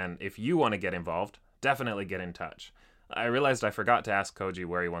out, and if you want to get involved, definitely get in touch. I realized I forgot to ask Koji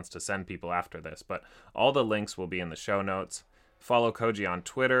where he wants to send people after this, but all the links will be in the show notes. Follow Koji on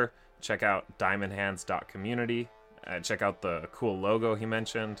Twitter, check out diamondhands.community, check out the cool logo he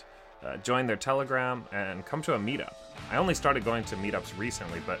mentioned, join their Telegram, and come to a meetup. I only started going to meetups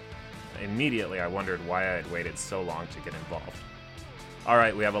recently, but immediately I wondered why I had waited so long to get involved. All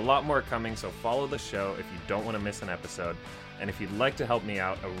right, we have a lot more coming, so follow the show if you don't want to miss an episode. And if you'd like to help me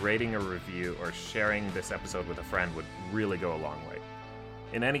out, a rating, a review, or sharing this episode with a friend would really go a long way.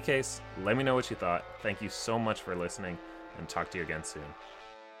 In any case, let me know what you thought. Thank you so much for listening, and talk to you again soon.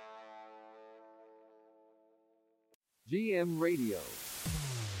 GM Radio.